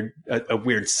had a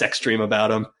weird sex dream about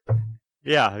them.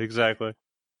 Yeah, exactly.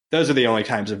 Those are the only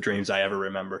kinds of dreams I ever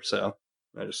remember. So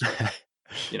I just,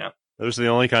 those are the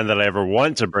only kind that I ever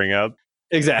want to bring up.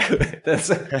 Exactly.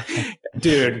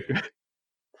 Dude,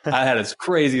 I had this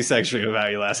crazy sex dream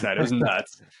about you last night. It was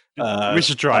nuts. We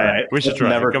should try it. Right. We should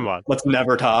try it. Come on. Let's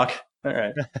never talk. All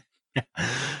right.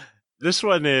 This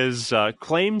one is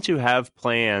claim to have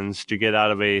plans to get out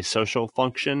of a social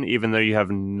function, even though you have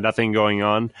nothing going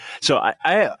on. So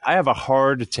I have a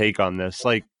hard take on this.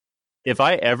 Like, if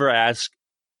I ever ask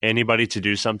anybody to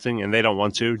do something and they don't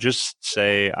want to, just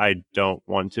say I don't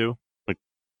want to. Like,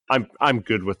 I'm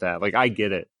good with that. Like, I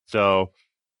get it. So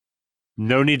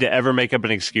no need to ever make up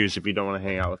an excuse if you don't want to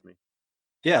hang out with me.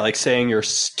 Yeah, like saying you're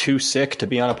too sick to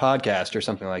be on a podcast or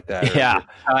something like that. Yeah. Your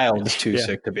child's too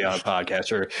sick to be on a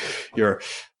podcast, or you're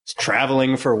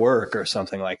traveling for work or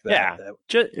something like that. Yeah,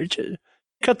 just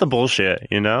cut the bullshit,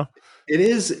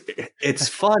 It's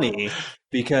funny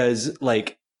because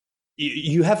like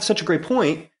you have such a great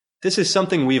point. This is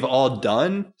something we've all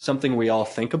done, something we all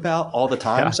think about all the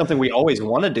time, something we always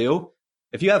want to do.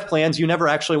 If you have plans, you never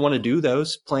actually want to do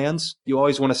those plans. You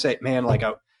always want to say, man, like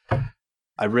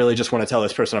I really just want to tell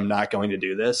this person I'm not going to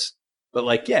do this. But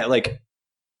like, yeah, like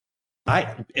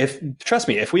trust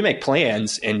me, if we make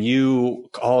plans and you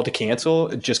call to cancel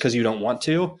just because you don't want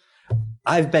to,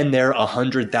 I've been there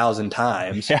 100,000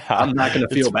 times. Yeah, I'm not going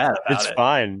to feel bad about it's it.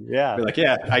 fine. Yeah. Be like,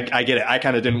 yeah, I get it. I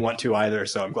kind of didn't want to either,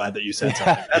 so I'm glad that you said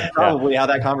something. That's probably how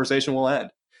that conversation will end.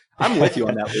 I'm with you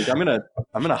on that, Luke.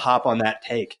 I'm gonna hop on that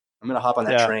take. I'm gonna hop on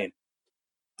that train.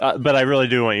 But I really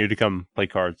do want you to come play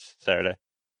cards Saturday.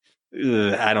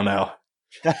 I don't know.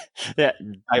 Yeah,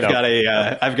 I've got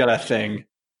a thing.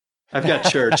 I've got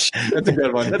church. That's a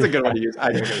good one. That's a good one to use.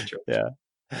 I don't go to church. Yeah.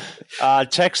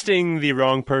 Texting the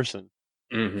wrong person.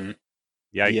 Mm-hmm.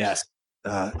 Yikes. Yes.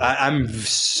 I'm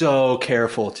so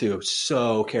careful too.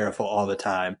 So careful all the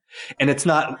time. And it's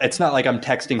not like I'm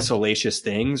texting salacious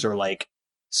things or like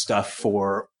stuff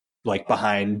for like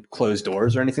behind closed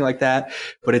doors or anything like that.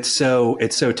 But it's so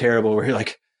terrible where you're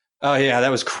like, oh yeah,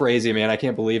 that was crazy, man. I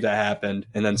can't believe that happened.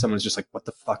 And then someone's just like, what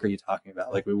the fuck are you talking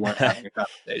about? Like we weren't having a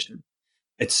conversation.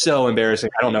 It's so embarrassing.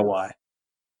 I don't know why.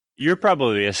 You're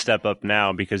probably a step up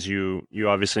now because you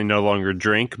obviously no longer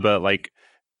drink, but like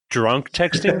drunk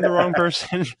texting the wrong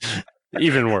person,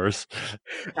 even worse.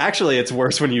 Actually, it's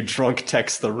worse when you drunk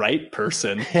text the right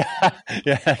person.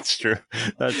 Yeah, that's true.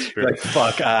 That's true. Like,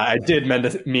 fuck, I did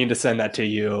mean to send that to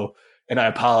you, and I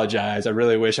apologize. I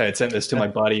really wish I had sent this to my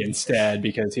buddy instead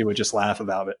because he would just laugh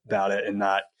about it and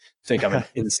not think I'm an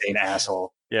insane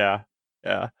asshole. Yeah.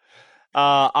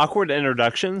 Awkward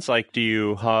introductions, like do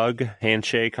you hug,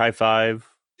 handshake, high five,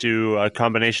 do a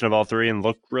combination of all three and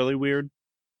look really weird?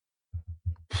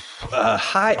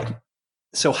 High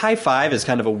five is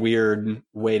kind of a weird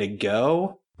way to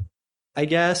go, I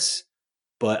guess.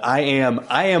 But I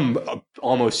am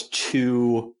almost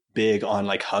too big on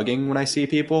like hugging when I see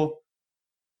people.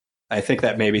 I think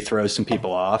that maybe throws some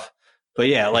people off. But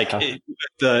yeah, like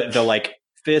the like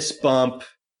fist bump,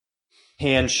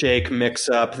 handshake mix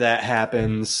up that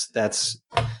happens. That's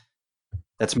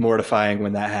mortifying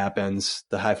when that happens.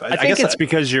 The high five. I think it's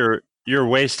because you're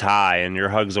waist high and your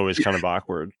hug's always kind of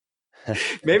awkward.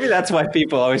 Maybe that's why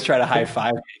people always try to high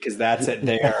five me because that's at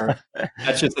their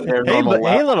normal level.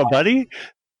 Hey, little buddy.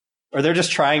 Or they're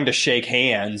just trying to shake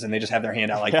hands and they just have their hand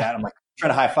out like that. I'm like,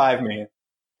 trying to high five me.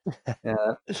 Yeah,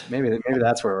 maybe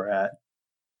that's where we're at.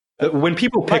 But when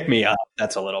people pick me up,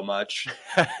 that's a little much.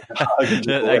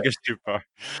 That goes too far.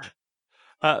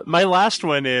 My last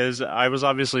one is I was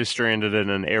obviously stranded in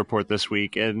an airport this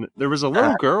week, and there was a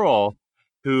little girl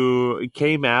who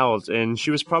came out, and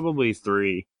she was probably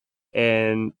 3,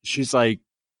 and she's like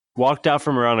walked out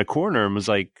from around a corner and was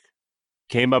like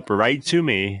came up right to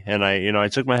me, and I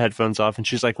took my headphones off, and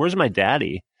she's like, "Where's my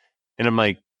daddy?" And I'm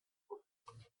like,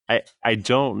 I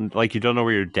don't, like, you don't know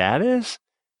where your dad is?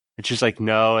 And she's like,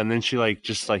 no. And then she like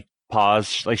just like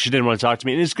paused, like she didn't want to talk to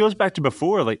me. And this goes back to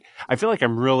before. Like, I feel like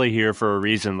I'm really here for a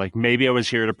reason. Like maybe I was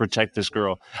here to protect this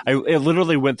girl. It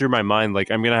literally went through my mind,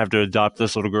 like I'm gonna have to adopt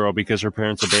this little girl because her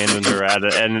parents abandoned her at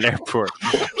an airport.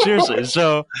 Seriously.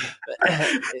 So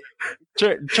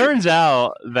turns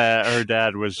out that her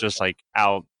dad was just like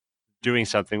out doing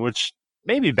something, which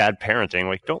may be bad parenting.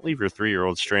 Like, don't leave your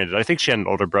 3-year-old stranded. I think she had an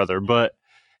older brother, but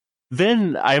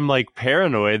then I'm like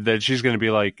paranoid that she's going to be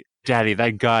like, "Daddy,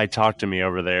 that guy talked to me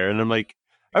over there." And I'm like,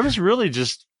 I was really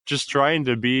just trying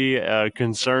to be a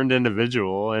concerned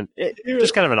individual. And it was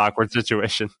just kind of an awkward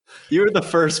situation. You were the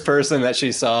first person that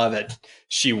she saw that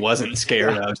she wasn't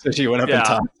scared of. So she went up and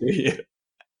talked to you.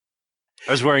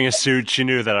 I was wearing a suit. She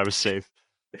knew that I was safe.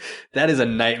 That is a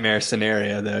nightmare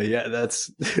scenario, though. Yeah, that's.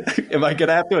 Am I going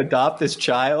to have to adopt this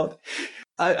child?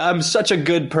 I'm such a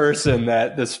good person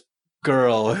that this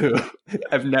girl who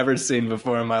I've never seen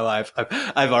before in my life,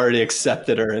 I've already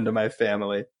accepted her into my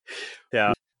family.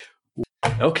 Yeah.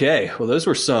 Okay. Well, those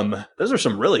are some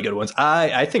really good ones.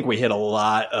 I think we had a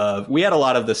lot of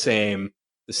the same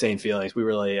feelings. We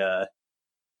really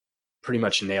pretty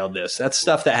much nailed this. That's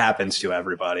stuff that happens to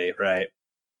everybody, right?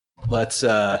 I'll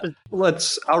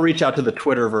reach out to the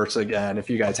Twitterverse again if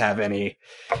you guys have any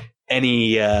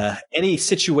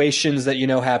situations that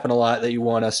happen a lot that you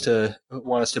want us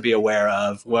to be aware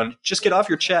of. Just get off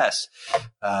your chest.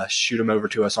 Shoot them over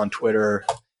to us on Twitter,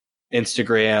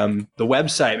 Instagram, the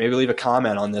website. Maybe leave a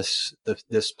comment on this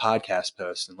podcast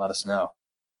post and let us know.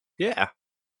 Yeah.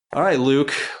 All right,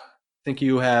 Luke. I think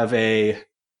you have a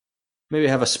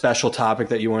special topic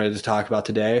that you wanted to talk about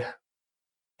today.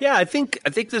 Yeah, I think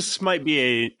this might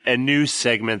be a new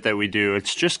segment that we do.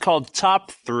 It's just called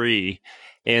Top 3.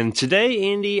 And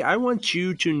today, Andy, I want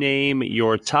you to name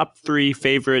your top 3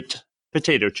 favorite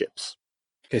potato chips.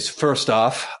 Okay, so first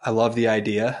off, I love the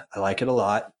idea. I like it a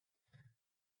lot.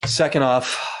 Second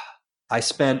off, I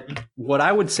spent what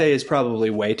I would say is probably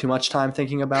way too much time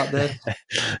thinking about this.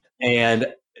 And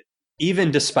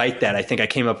even despite that, I think I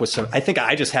came up with I think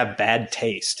I just have bad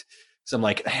taste. So I'm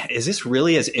like, is this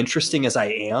really as interesting as I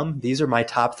am? These are my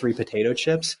top 3 potato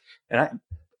chips. And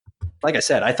like I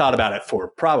said, I thought about it for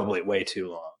probably way too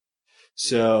long.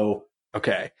 So,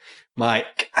 okay.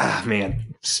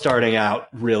 Starting out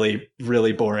really,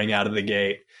 really boring out of the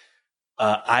gate.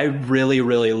 I really,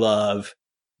 really love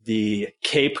the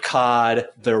Cape Cod,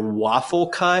 their waffle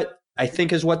cut, I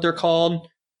think is what they're called.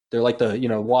 They're like the,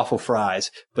 waffle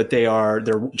fries, but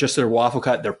they're just their waffle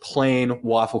cut. They're plain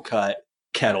waffle cut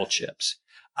kettle chips.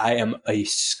 I am a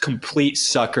complete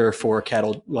sucker for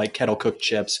kettle cooked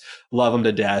chips. Love them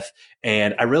to death.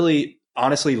 And I really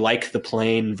honestly like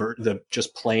the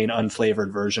just plain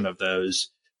unflavored version of those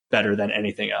better than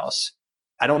anything else.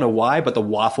 I don't know why, but the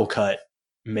waffle cut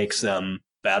makes them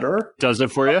better. Does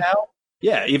it for you?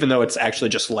 Yeah, even though it's actually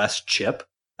just less chip,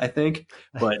 I think.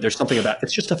 But there's something about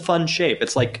it's just a fun shape.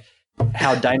 It's like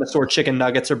how dinosaur chicken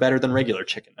nuggets are better than regular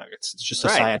chicken nuggets. It's just a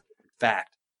scientific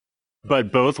fact.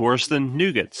 But both worse than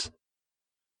nougats.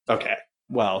 Okay.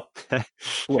 Well,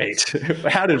 wait.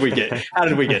 How did we get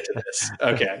to this?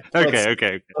 Okay.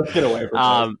 Okay. Let's get away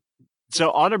from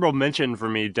So honorable mention for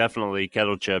me, definitely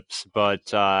kettle chips.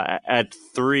 But at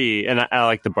 3, and I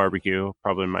like the barbecue,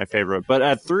 probably my favorite. But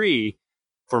at 3,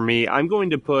 for me, I'm going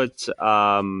to put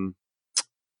Grippos.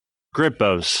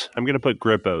 I'm going to put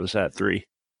Grippos at 3.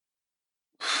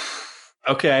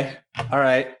 Okay. All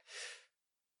right.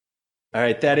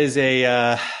 That is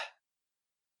a...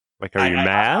 Like, are you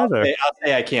mad? I'll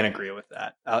say I can't agree with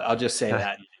that. I'll just say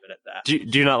that and leave it at that.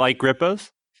 Do you not like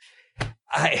Grippos?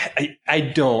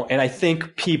 I don't, and I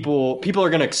think people are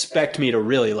going to expect me to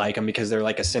really like them because they're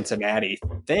like a Cincinnati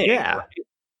thing. Yeah, right?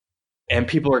 And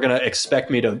people are going to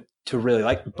expect me to really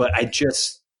like them, but I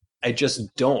just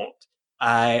don't.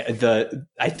 I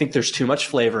think there's too much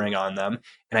flavoring on them,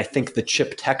 and I think the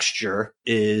chip texture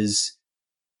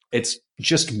it's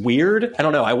just weird. I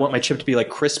don't know. I want my chip to be like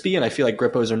crispy, and I feel like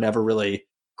Grippos are never really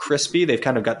crispy. They've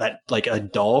kind of got that like a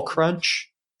dull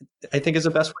crunch, I think is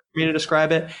the best way for me to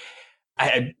describe it.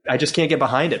 I just can't get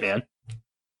behind it, man.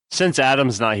 Since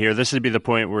Adam's not here, this would be the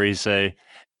point where he say,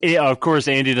 yeah, of course,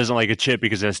 Andy doesn't like a chip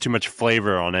because it has too much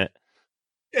flavor on it.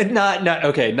 Not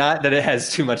that it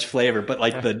has too much flavor, but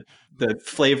like the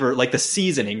flavor, like the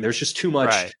seasoning, there's just too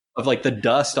much of like the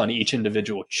dust on each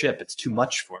individual chip. It's too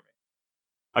much for me.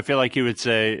 I feel like he would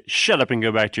say, shut up and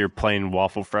go back to your plain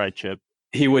waffle fry chip.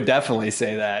 He would definitely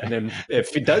say that. And then if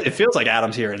he does, it feels like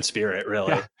Adam's here in spirit,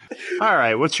 really. Yeah. All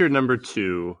right. What's your number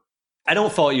 2? I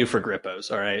don't fault you for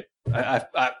Grippos. All right. I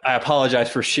apologize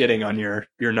for shitting on your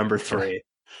number 3.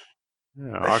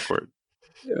 Yeah, awkward.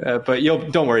 But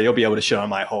don't worry. You'll be able to shit on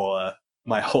my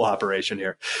whole operation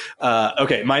here.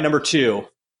 Okay. My number 2,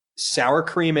 sour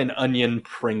cream and onion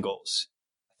Pringles.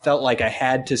 Felt like I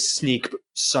had to sneak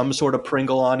some sort of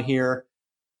Pringle on here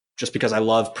just because I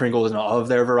love Pringles and all of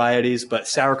their varieties, but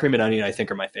sour cream and onion I think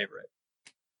are my favorite.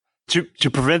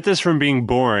 To prevent this from being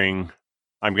boring,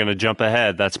 I'm going to jump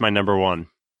ahead. That's my number 1.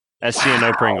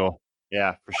 SCNO Pringle.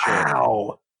 Yeah, for sure.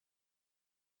 Wow.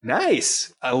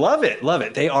 Nice. I love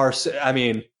it. They are, I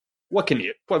mean, what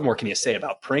more can you say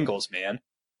about Pringles, man?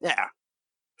 Yeah.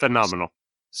 Phenomenal.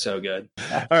 So good.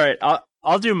 All right.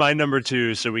 I'll do my number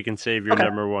 2 so we can save your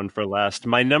number 1 for last.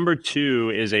 My number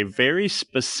 2 is a very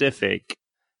specific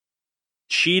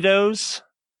Cheetos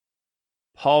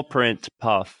paw print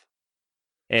puff.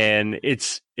 And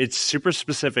it's super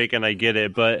specific, and I get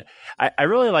it, but I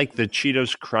really like the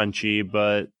Cheetos Crunchy,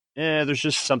 but there's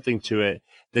just something to it.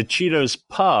 The Cheetos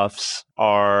Puffs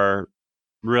are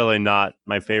really not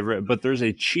my favorite, but there's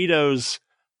a Cheetos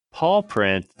paw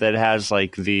print that has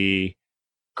like the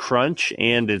crunch,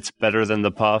 and it's better than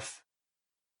the puff.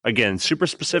 Again, super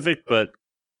specific, but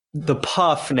the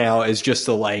puff now is just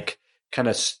the like kind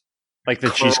of like the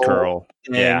cheese curl.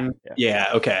 Yeah.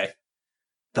 Okay.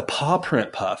 The paw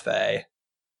print puff, eh?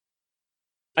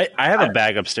 I have a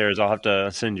bag upstairs. I'll have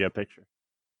to send you a picture.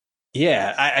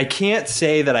 Yeah, I can't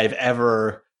say that I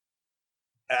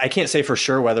can't say for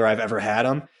sure whether I've ever had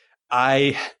them.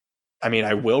 I mean,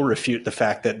 I will refute the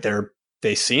fact that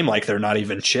they seem like they're not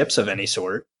even chips of any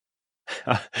sort.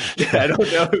 I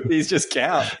don't know if these just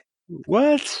count.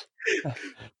 What?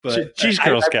 But cheese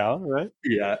curls count, right?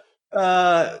 Yeah.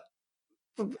 I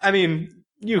mean,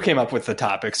 you came up with the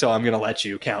topic, so I'm going to let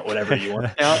you count whatever you want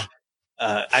to count.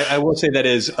 I will say that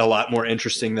is a lot more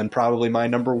interesting than probably my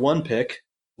number 1 pick,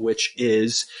 which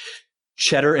is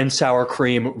cheddar and sour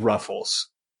cream Ruffles.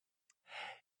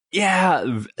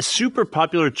 Yeah, super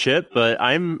popular chip, but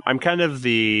I'm kind of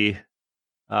the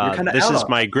this is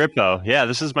my Grippo. Yeah,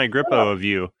 this is my Grippo of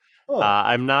you.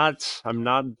 I'm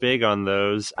not big on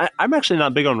those. I'm actually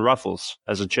not big on Ruffles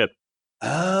as a chip.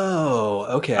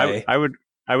 Oh, okay. I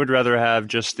would rather have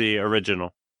just the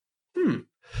original.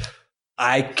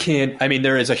 I mean,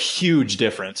 there is a huge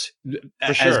difference,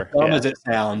 For sure, as dumb yeah. as it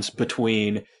sounds,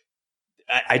 between.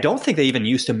 I don't think they even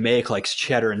used to make like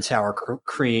cheddar and sour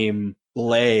cream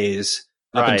Lays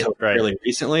up Right, until right. really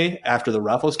recently after the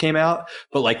Ruffles came out.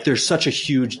 But like, there's such a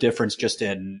huge difference just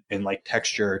in like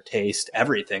texture, taste,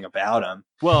 everything about them.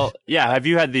 Well, yeah. Have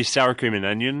you had these sour cream and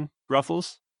onion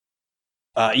Ruffles?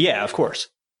 Yeah, of course.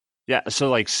 Yeah, so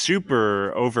like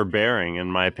super overbearing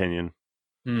in my opinion.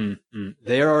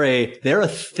 They're a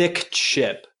thick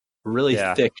chip, really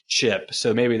Yeah. thick chip.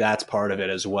 So maybe that's part of it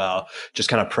as well. Just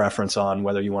kind of preference on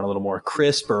whether you want a little more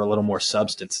crisp or a little more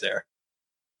substance there.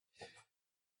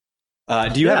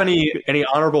 Do you have any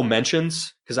honorable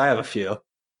mentions? Because I have a few.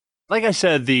 Like I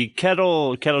said, the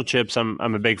kettle chips. I'm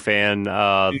a big fan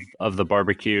of the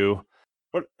barbecue.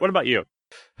 What about you?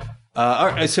 All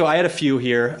right, so I had a few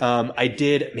here.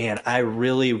 I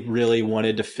really, really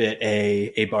wanted to fit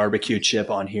a barbecue chip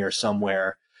on here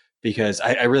somewhere because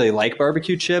I really like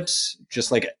barbecue chips,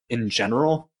 just like in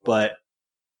general, but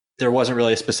there wasn't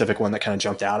really a specific one that kind of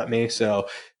jumped out at me. So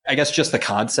I guess just the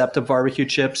concept of barbecue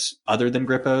chips, other than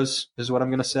Grippos, is what I'm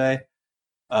going to say.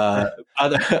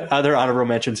 Other honorable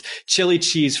mentions: chili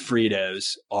cheese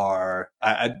Fritos are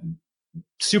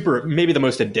super, maybe the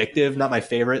most addictive. Not my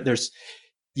favorite.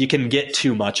 You can get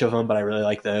too much of them, but I really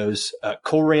like those.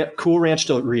 Cool Ranch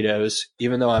Doritos,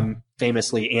 even though I'm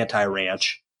famously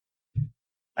anti-ranch,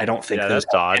 I don't think those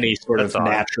have any sort of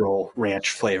natural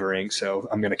ranch flavoring, so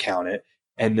I'm going to count it.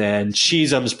 And then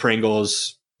Cheez-Ums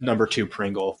Pringles, number 2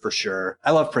 Pringle for sure.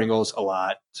 I love Pringles a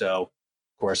lot, so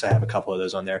of course I have a couple of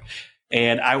those on there.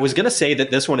 And I was going to say that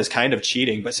this one is kind of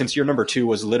cheating, but since your number 2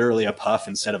 was literally a puff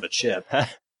instead of a chip,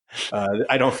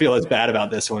 I don't feel as bad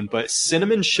about this one, but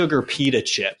cinnamon sugar pita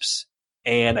chips.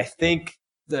 And I think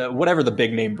whatever the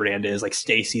big name brand is, like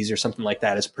Stacy's or something like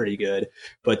that, is pretty good.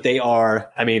 But they've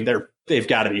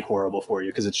got to be horrible for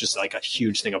you because it's just like a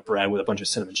huge thing of bread with a bunch of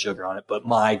cinnamon sugar on it. But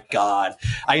my God,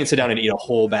 I can sit down and eat a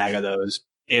whole bag of those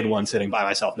in one sitting by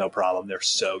myself, no problem. They're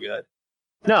so good.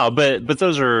 No, but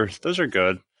those are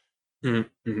good.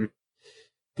 Mm-hmm.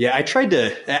 Yeah, I tried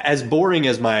to, as boring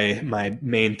as my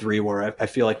main 3 were, I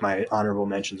feel like my honorable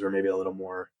mentions were maybe a little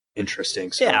more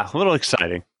interesting. So yeah, a little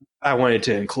exciting. I wanted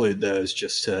to include those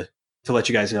just to let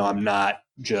you guys know I'm not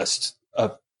just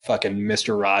a fucking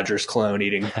Mr. Rogers clone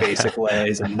eating basic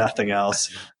Lays and nothing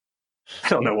else. I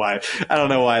don't know why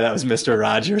that was Mr.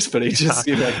 Rogers, but he just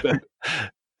seemed like the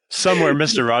somewhere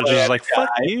Mr. Rogers is like, fuck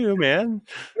you, man.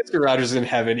 Mr. Rogers is in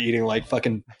heaven eating like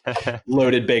fucking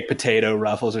loaded baked potato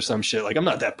Ruffles or some shit. Like, I'm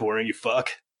not that boring, you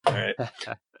fuck. All right.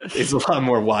 It's a lot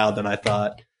more wild than I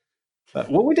thought.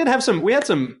 Well, we had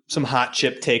some hot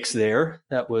chip takes there.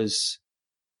 That was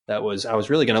I was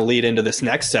really going to lead into this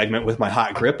next segment with my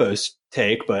hot Grippos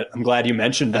take, but I'm glad you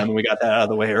mentioned them and we got that out of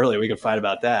the way early. We could fight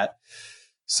about that.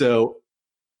 So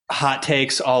hot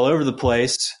takes all over the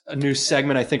place. A new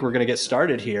segment I think we're going to get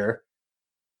started here.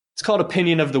 It's called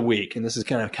Opinion of the Week, and this is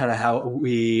kind of how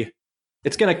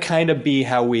it's going to kind of be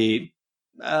how we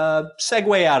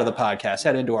segue out of the podcast,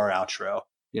 head into our outro,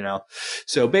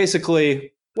 So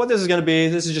basically what this is going to be,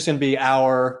 this is just going to be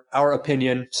our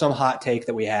opinion, some hot take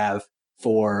that we have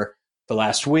for the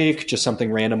last week, just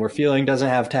something random we're feeling. Doesn't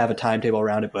have to have a timetable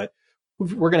around it, but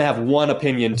we're going to have one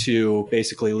opinion to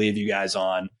basically leave you guys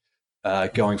on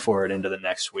going forward into the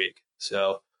next week.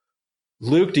 So,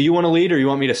 Luke, do you want to lead or you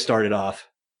want me to start it off?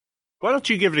 Why don't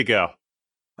you give it a go?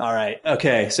 All right.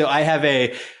 Okay. So I have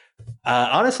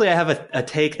honestly, I have a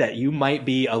take that you might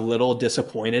be a little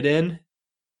disappointed in.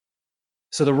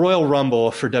 So the Royal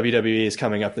Rumble for WWE is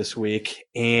coming up this week.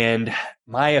 And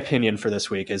my opinion for this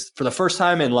week is, for the first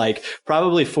time in like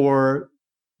probably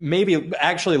maybe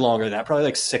actually longer than that, probably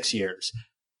like 6 years,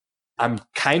 I'm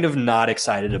kind of not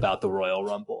excited about the Royal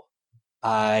Rumble.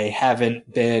 I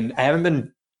haven't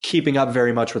been keeping up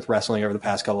very much with wrestling over the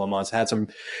past couple of months. I had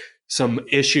some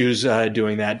issues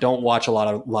doing that. Don't watch a lot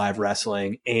of live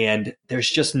wrestling, and there's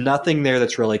just nothing there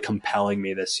that's really compelling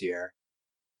me this year.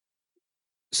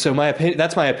 So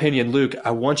that's my opinion. Luke,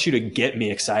 I want you to get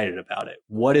me excited about it.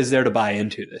 What is there to buy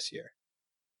into this year?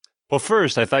 Well,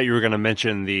 first, I thought you were going to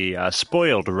mention the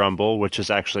Spoiled Rumble, which is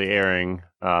actually airing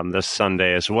this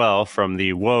Sunday as well from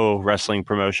the Whoa Wrestling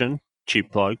promotion.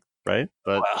 Cheap plug, right?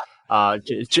 But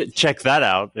check that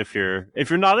out if you're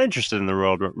not interested in the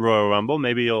Royal Rumble.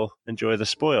 Maybe you'll enjoy the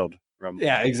Spoiled Rumble.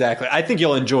 Yeah, exactly. I think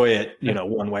you'll enjoy it,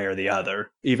 one way or the other,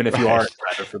 even if you are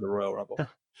excited for the Royal Rumble.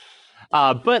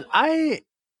 But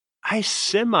I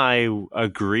semi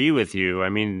agree with you. I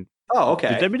mean, oh,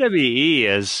 okay. The WWE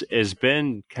has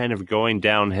been kind of going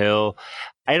downhill.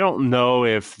 I don't know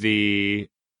if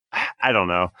I don't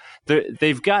know.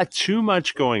 They've got too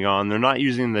much going on. They're not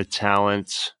using the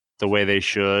talent the way they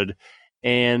should.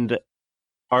 And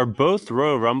are both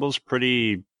Royal Rumbles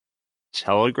pretty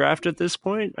telegraphed at this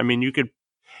point? I mean,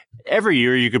 every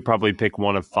year you could probably pick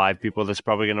one of 5 people that's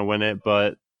probably going to win it.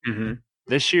 But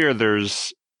this year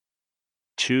there's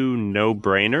 2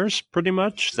 no-brainers pretty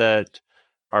much that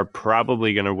are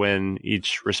probably going to win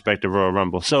each respective Royal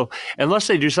Rumble. So unless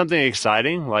they do something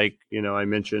exciting, like, I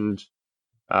mentioned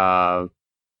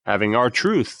having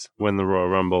R-Truth win the Royal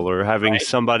Rumble or having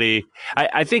somebody,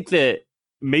 I think that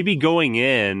maybe going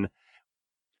in,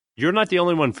 you're not the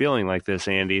only one feeling like this,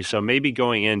 Andy. So maybe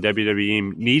going in,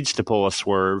 WWE needs to pull a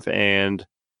swerve and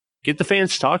get the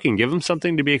fans talking, give them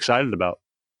something to be excited about.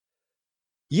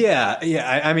 Yeah.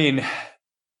 I mean,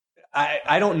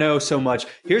 I don't know so much.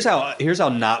 Here's how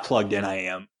not plugged in I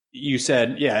am. You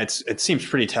said, it seems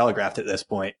pretty telegraphed at this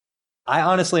point. I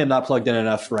honestly am not plugged in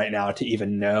enough right now to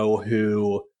even know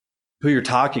who you're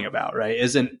talking about, right?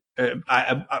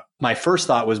 My first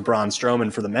thought was Braun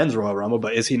Strowman for the men's Royal Rumble,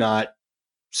 but is he not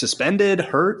suspended,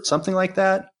 hurt, something like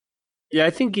that? Yeah, I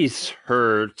think he's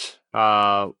hurt.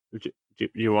 Do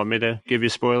you want me to give you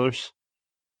spoilers?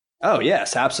 Oh,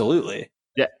 yes, absolutely.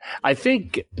 Yeah, I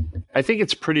think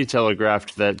it's pretty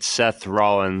telegraphed that Seth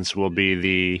Rollins will be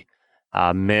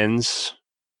the men's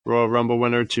Royal Rumble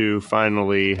winner to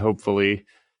finally, hopefully,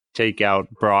 take out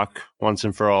Brock once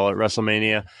and for all at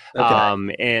WrestleMania.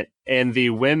 Okay. And the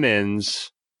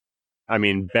women's, I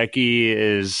mean, Becky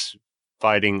is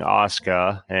fighting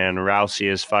Asuka and Rousey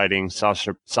is fighting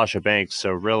Sasha Banks.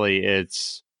 So really,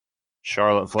 it's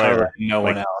Charlotte Flair. No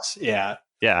one else. Yeah.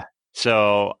 Yeah.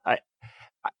 So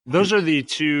those are the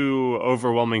 2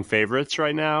 overwhelming favorites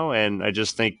right now, and I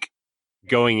just think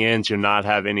going in to not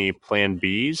have any plan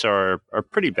Bs are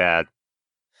pretty bad.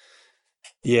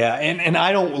 Yeah, and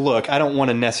I don't want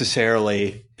to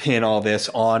necessarily pin all this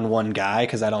on one guy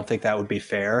because I don't think that would be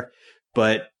fair,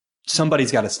 but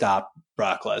somebody's got to stop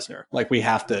Brock Lesnar. Like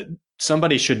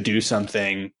somebody should do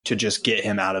something to just get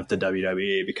him out of the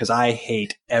WWE because I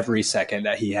hate every second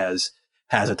that he has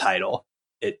a title.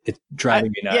 It's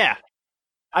driving me nuts. Yeah.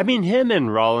 I mean, him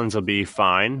and Rollins will be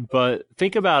fine, but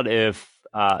think about if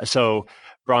so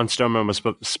Braun Strowman was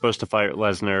supposed to fight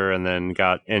Lesnar and then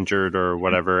got injured or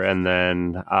whatever, and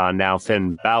then now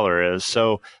Finn Balor is.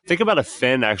 So think about if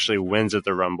Finn actually wins at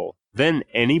the Rumble. Then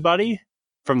anybody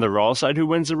from the Raw side who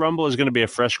wins the Rumble is going to be a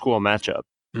fresh, cool matchup.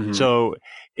 Mm-hmm. So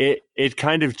it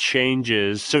kind of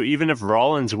changes. So even if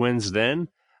Rollins wins then,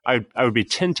 I would be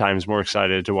 10 times more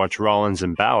excited to watch Rollins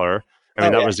and Balor. I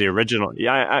mean, that was the original,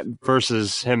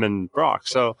 versus him and Brock.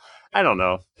 So I don't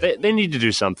know. They need to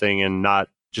do something and not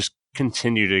just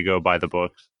continue to go by the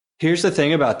books. Here's the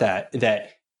thing about that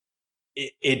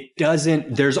it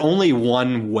doesn't. There's only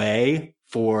one way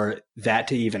for that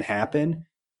to even happen,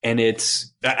 and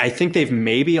I think they've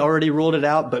maybe already ruled it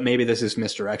out, but maybe this is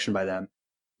misdirection by them.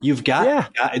 You've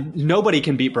got nobody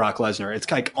can beat Brock Lesnar.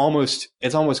 It's like almost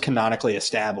canonically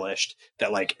established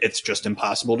that like it's just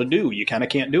impossible to do. You kind of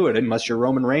can't do it unless you're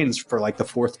Roman Reigns for like the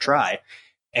 4th try.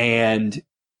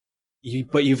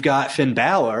 But you've got Finn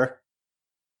Balor.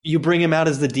 You bring him out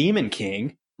as the Demon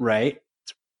King, right?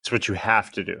 It's what you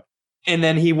have to do. And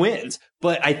then he wins.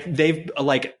 But they've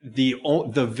like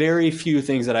the very few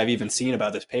things that I've even seen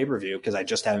about this pay-per-view, because I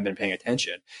just haven't been paying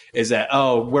attention, is that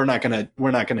we're not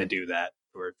gonna do that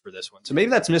for this one. So maybe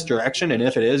that's misdirection, and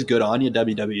if it is, good on you,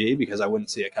 WWE, because I wouldn't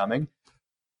see it coming.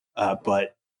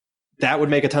 But that would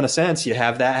make a ton of sense. You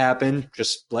have that happen.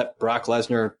 Just let Brock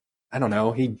Lesnar, I don't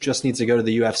know, he just needs to go to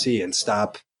the UFC and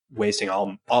stop wasting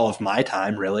all of my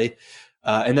time, really.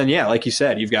 And then, like you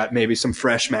said, you've got maybe some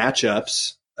fresh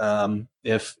matchups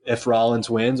if Rollins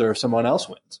wins or if someone else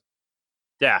wins.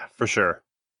 Yeah, for sure.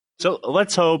 So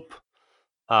let's hope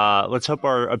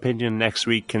our opinion next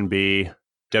week can be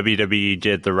WWE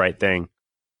did the right thing.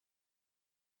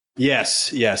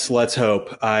 Yes, let's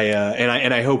hope.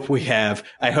 I hope we have.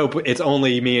 I hope it's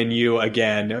only me and you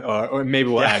again, or maybe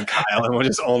we'll add Kyle and we'll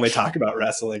just only talk about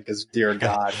wrestling because, dear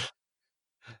God.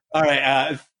 All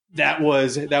right, that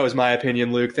was my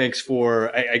opinion, Luke. Thanks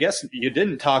for. I guess you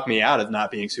didn't talk me out of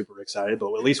not being super excited,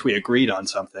 but at least we agreed on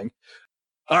something.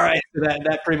 All right, so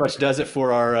that pretty much does it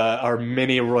for our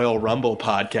mini Royal Rumble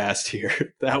podcast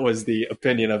here. That was the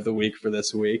opinion of the week for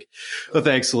this week. Well,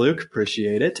 thanks, Luke.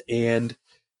 Appreciate it. And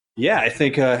yeah, I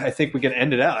think we can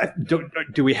end it out.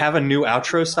 Do we have a new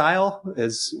outro style?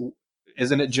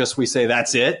 Isn't it just we say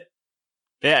that's it?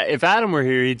 Yeah, if Adam were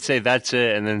here, he'd say that's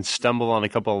it, and then stumble on a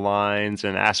couple of lines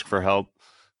and ask for help.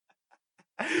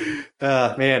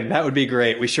 Man, that would be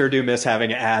great. We sure do miss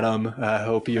having Adam. I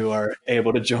hope you are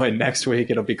able to join next week.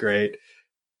 It'll be great.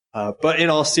 But in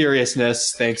all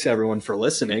seriousness, thanks everyone for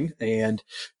listening, and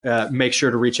make sure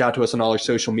to reach out to us on all our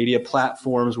social media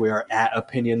platforms. We are at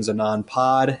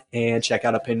OpinionsAnonPod, and check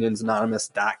out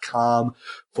opinionsanonymous.com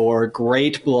for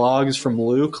great blogs from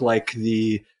Luke, like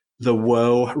the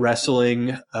Woe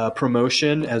Wrestling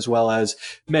promotion, as well as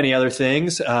many other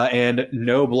things, and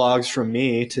no blogs from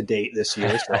me to date this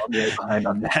year. So I'm really behind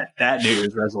on that New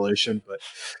Year's resolution, but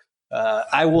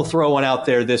I will throw one out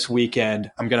there this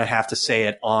weekend. I'm going to have to say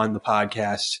it on the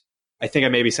podcast. I think I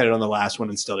maybe said it on the last one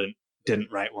and still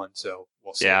didn't write one. So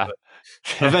we'll see. Yeah. But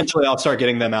eventually I'll start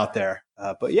getting them out there.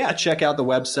 But yeah, check out the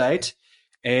website.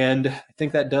 And I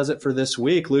think that does it for this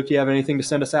week. Luke, you have anything to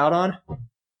send us out on?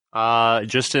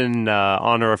 Just in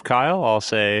honor of Kyle, I'll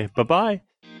say bye-bye.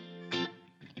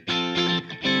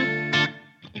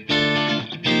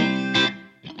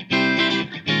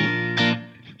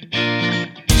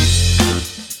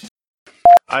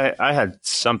 I had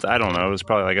something, I don't know, it was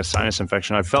probably like a sinus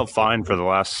infection. I felt fine for the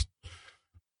last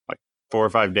like 4 or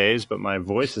 5 days, but my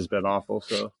voice has been awful.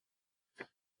 So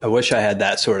I wish I had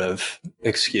that sort of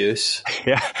excuse.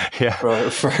 Yeah.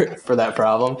 For that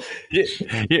problem.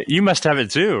 You must have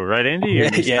it too, right, Andy?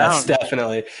 Yes,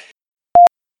 definitely.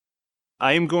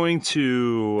 I am going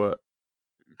to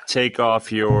take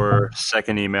off your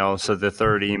second email, so the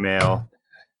third email,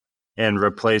 and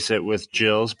replace it with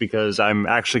Jill's, because I'm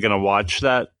actually going to watch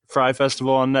that Fry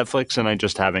Festival on Netflix, and I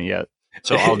just haven't yet.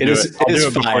 So I'll do it. I'll do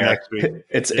it before next week.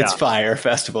 It's Fire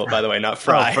Festival, by the way, not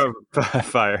Fry.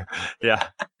 Fire. Yeah.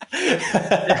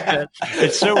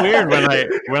 It's so weird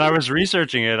when I was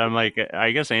researching it. I'm like,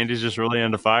 I guess Andy's just really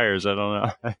into fires. I don't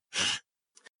know.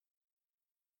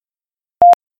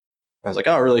 I was like,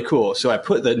 oh, really cool. So I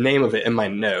put the name of it in my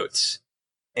notes,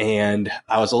 and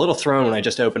I was a little thrown when I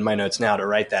just opened my notes now to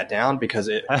write that down, because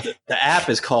the app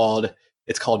is called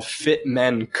Fit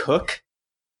Men Cook.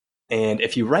 And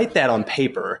if you write that on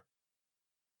paper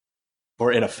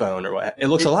or in a phone or what, it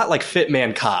looks a lot like Fit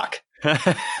Man Cock. And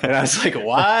I was like,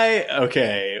 why?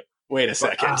 Okay, wait a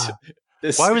second.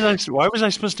 Why was I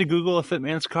supposed to Google a Fit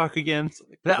Man's cock again?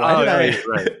 Right.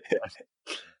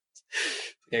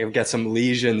 I've got some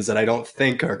lesions that I don't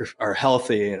think are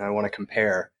healthy, and I want to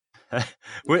compare.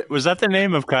 Was that the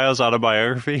name of Kyle's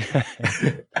autobiography?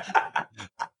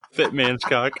 Fit Man's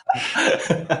Cock.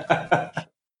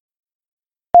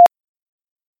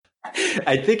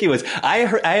 I think he was. I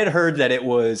had heard that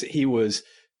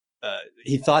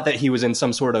he thought that he was in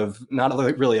some sort of, not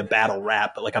really a battle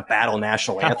rap, but like a battle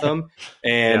national anthem,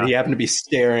 and he happened to be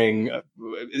staring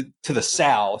to the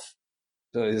south.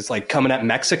 So it's like coming at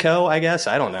Mexico, I guess.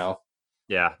 I don't know.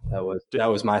 Yeah, that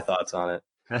was my thoughts on it.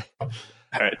 All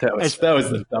right, that was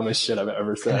the dumbest shit I've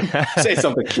ever said. Say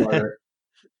something smarter.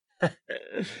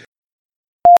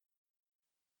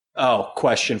 Oh,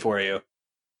 question for you.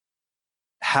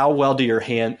 How well do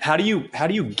how do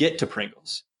you get to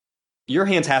Pringles? Your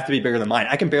hands have to be bigger than mine.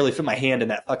 I can barely fit my hand in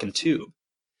that fucking tube.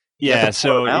 Yeah,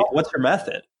 so what's your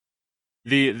method?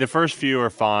 The first few are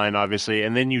fine, obviously,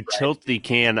 and then you tilt the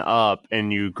can up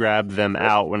and you grab them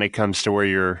out when it comes to where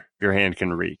your hand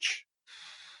can reach.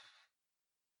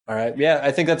 All right. Yeah,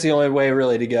 I think that's the only way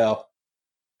really to go.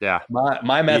 Yeah.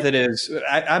 My method is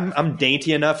I'm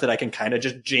dainty enough that I can kind of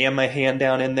just jam my hand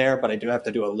down in there, but I do have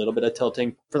to do a little bit of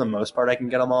tilting. For the most part, I can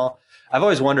get them all. I've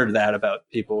always wondered that about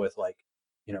people with, like,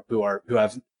 who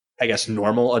have, I guess,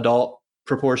 normal adult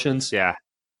proportions. Yeah.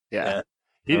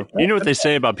 You know what they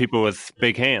say about people with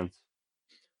big hands?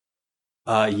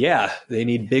 Yeah, they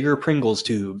need bigger Pringles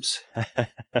tubes.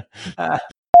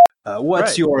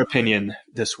 What's your opinion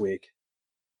this week?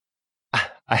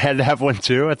 I had to have one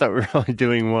too. I thought we were only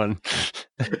doing one.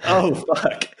 Oh,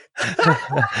 fuck.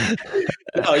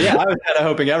 Oh, yeah, I was kind of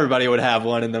hoping everybody would have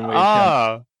one, and then we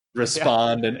can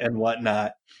respond and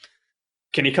whatnot.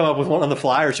 Can you come up with one on the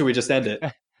fly, or should we just end it?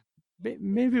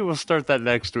 Maybe we'll start that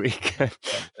next week.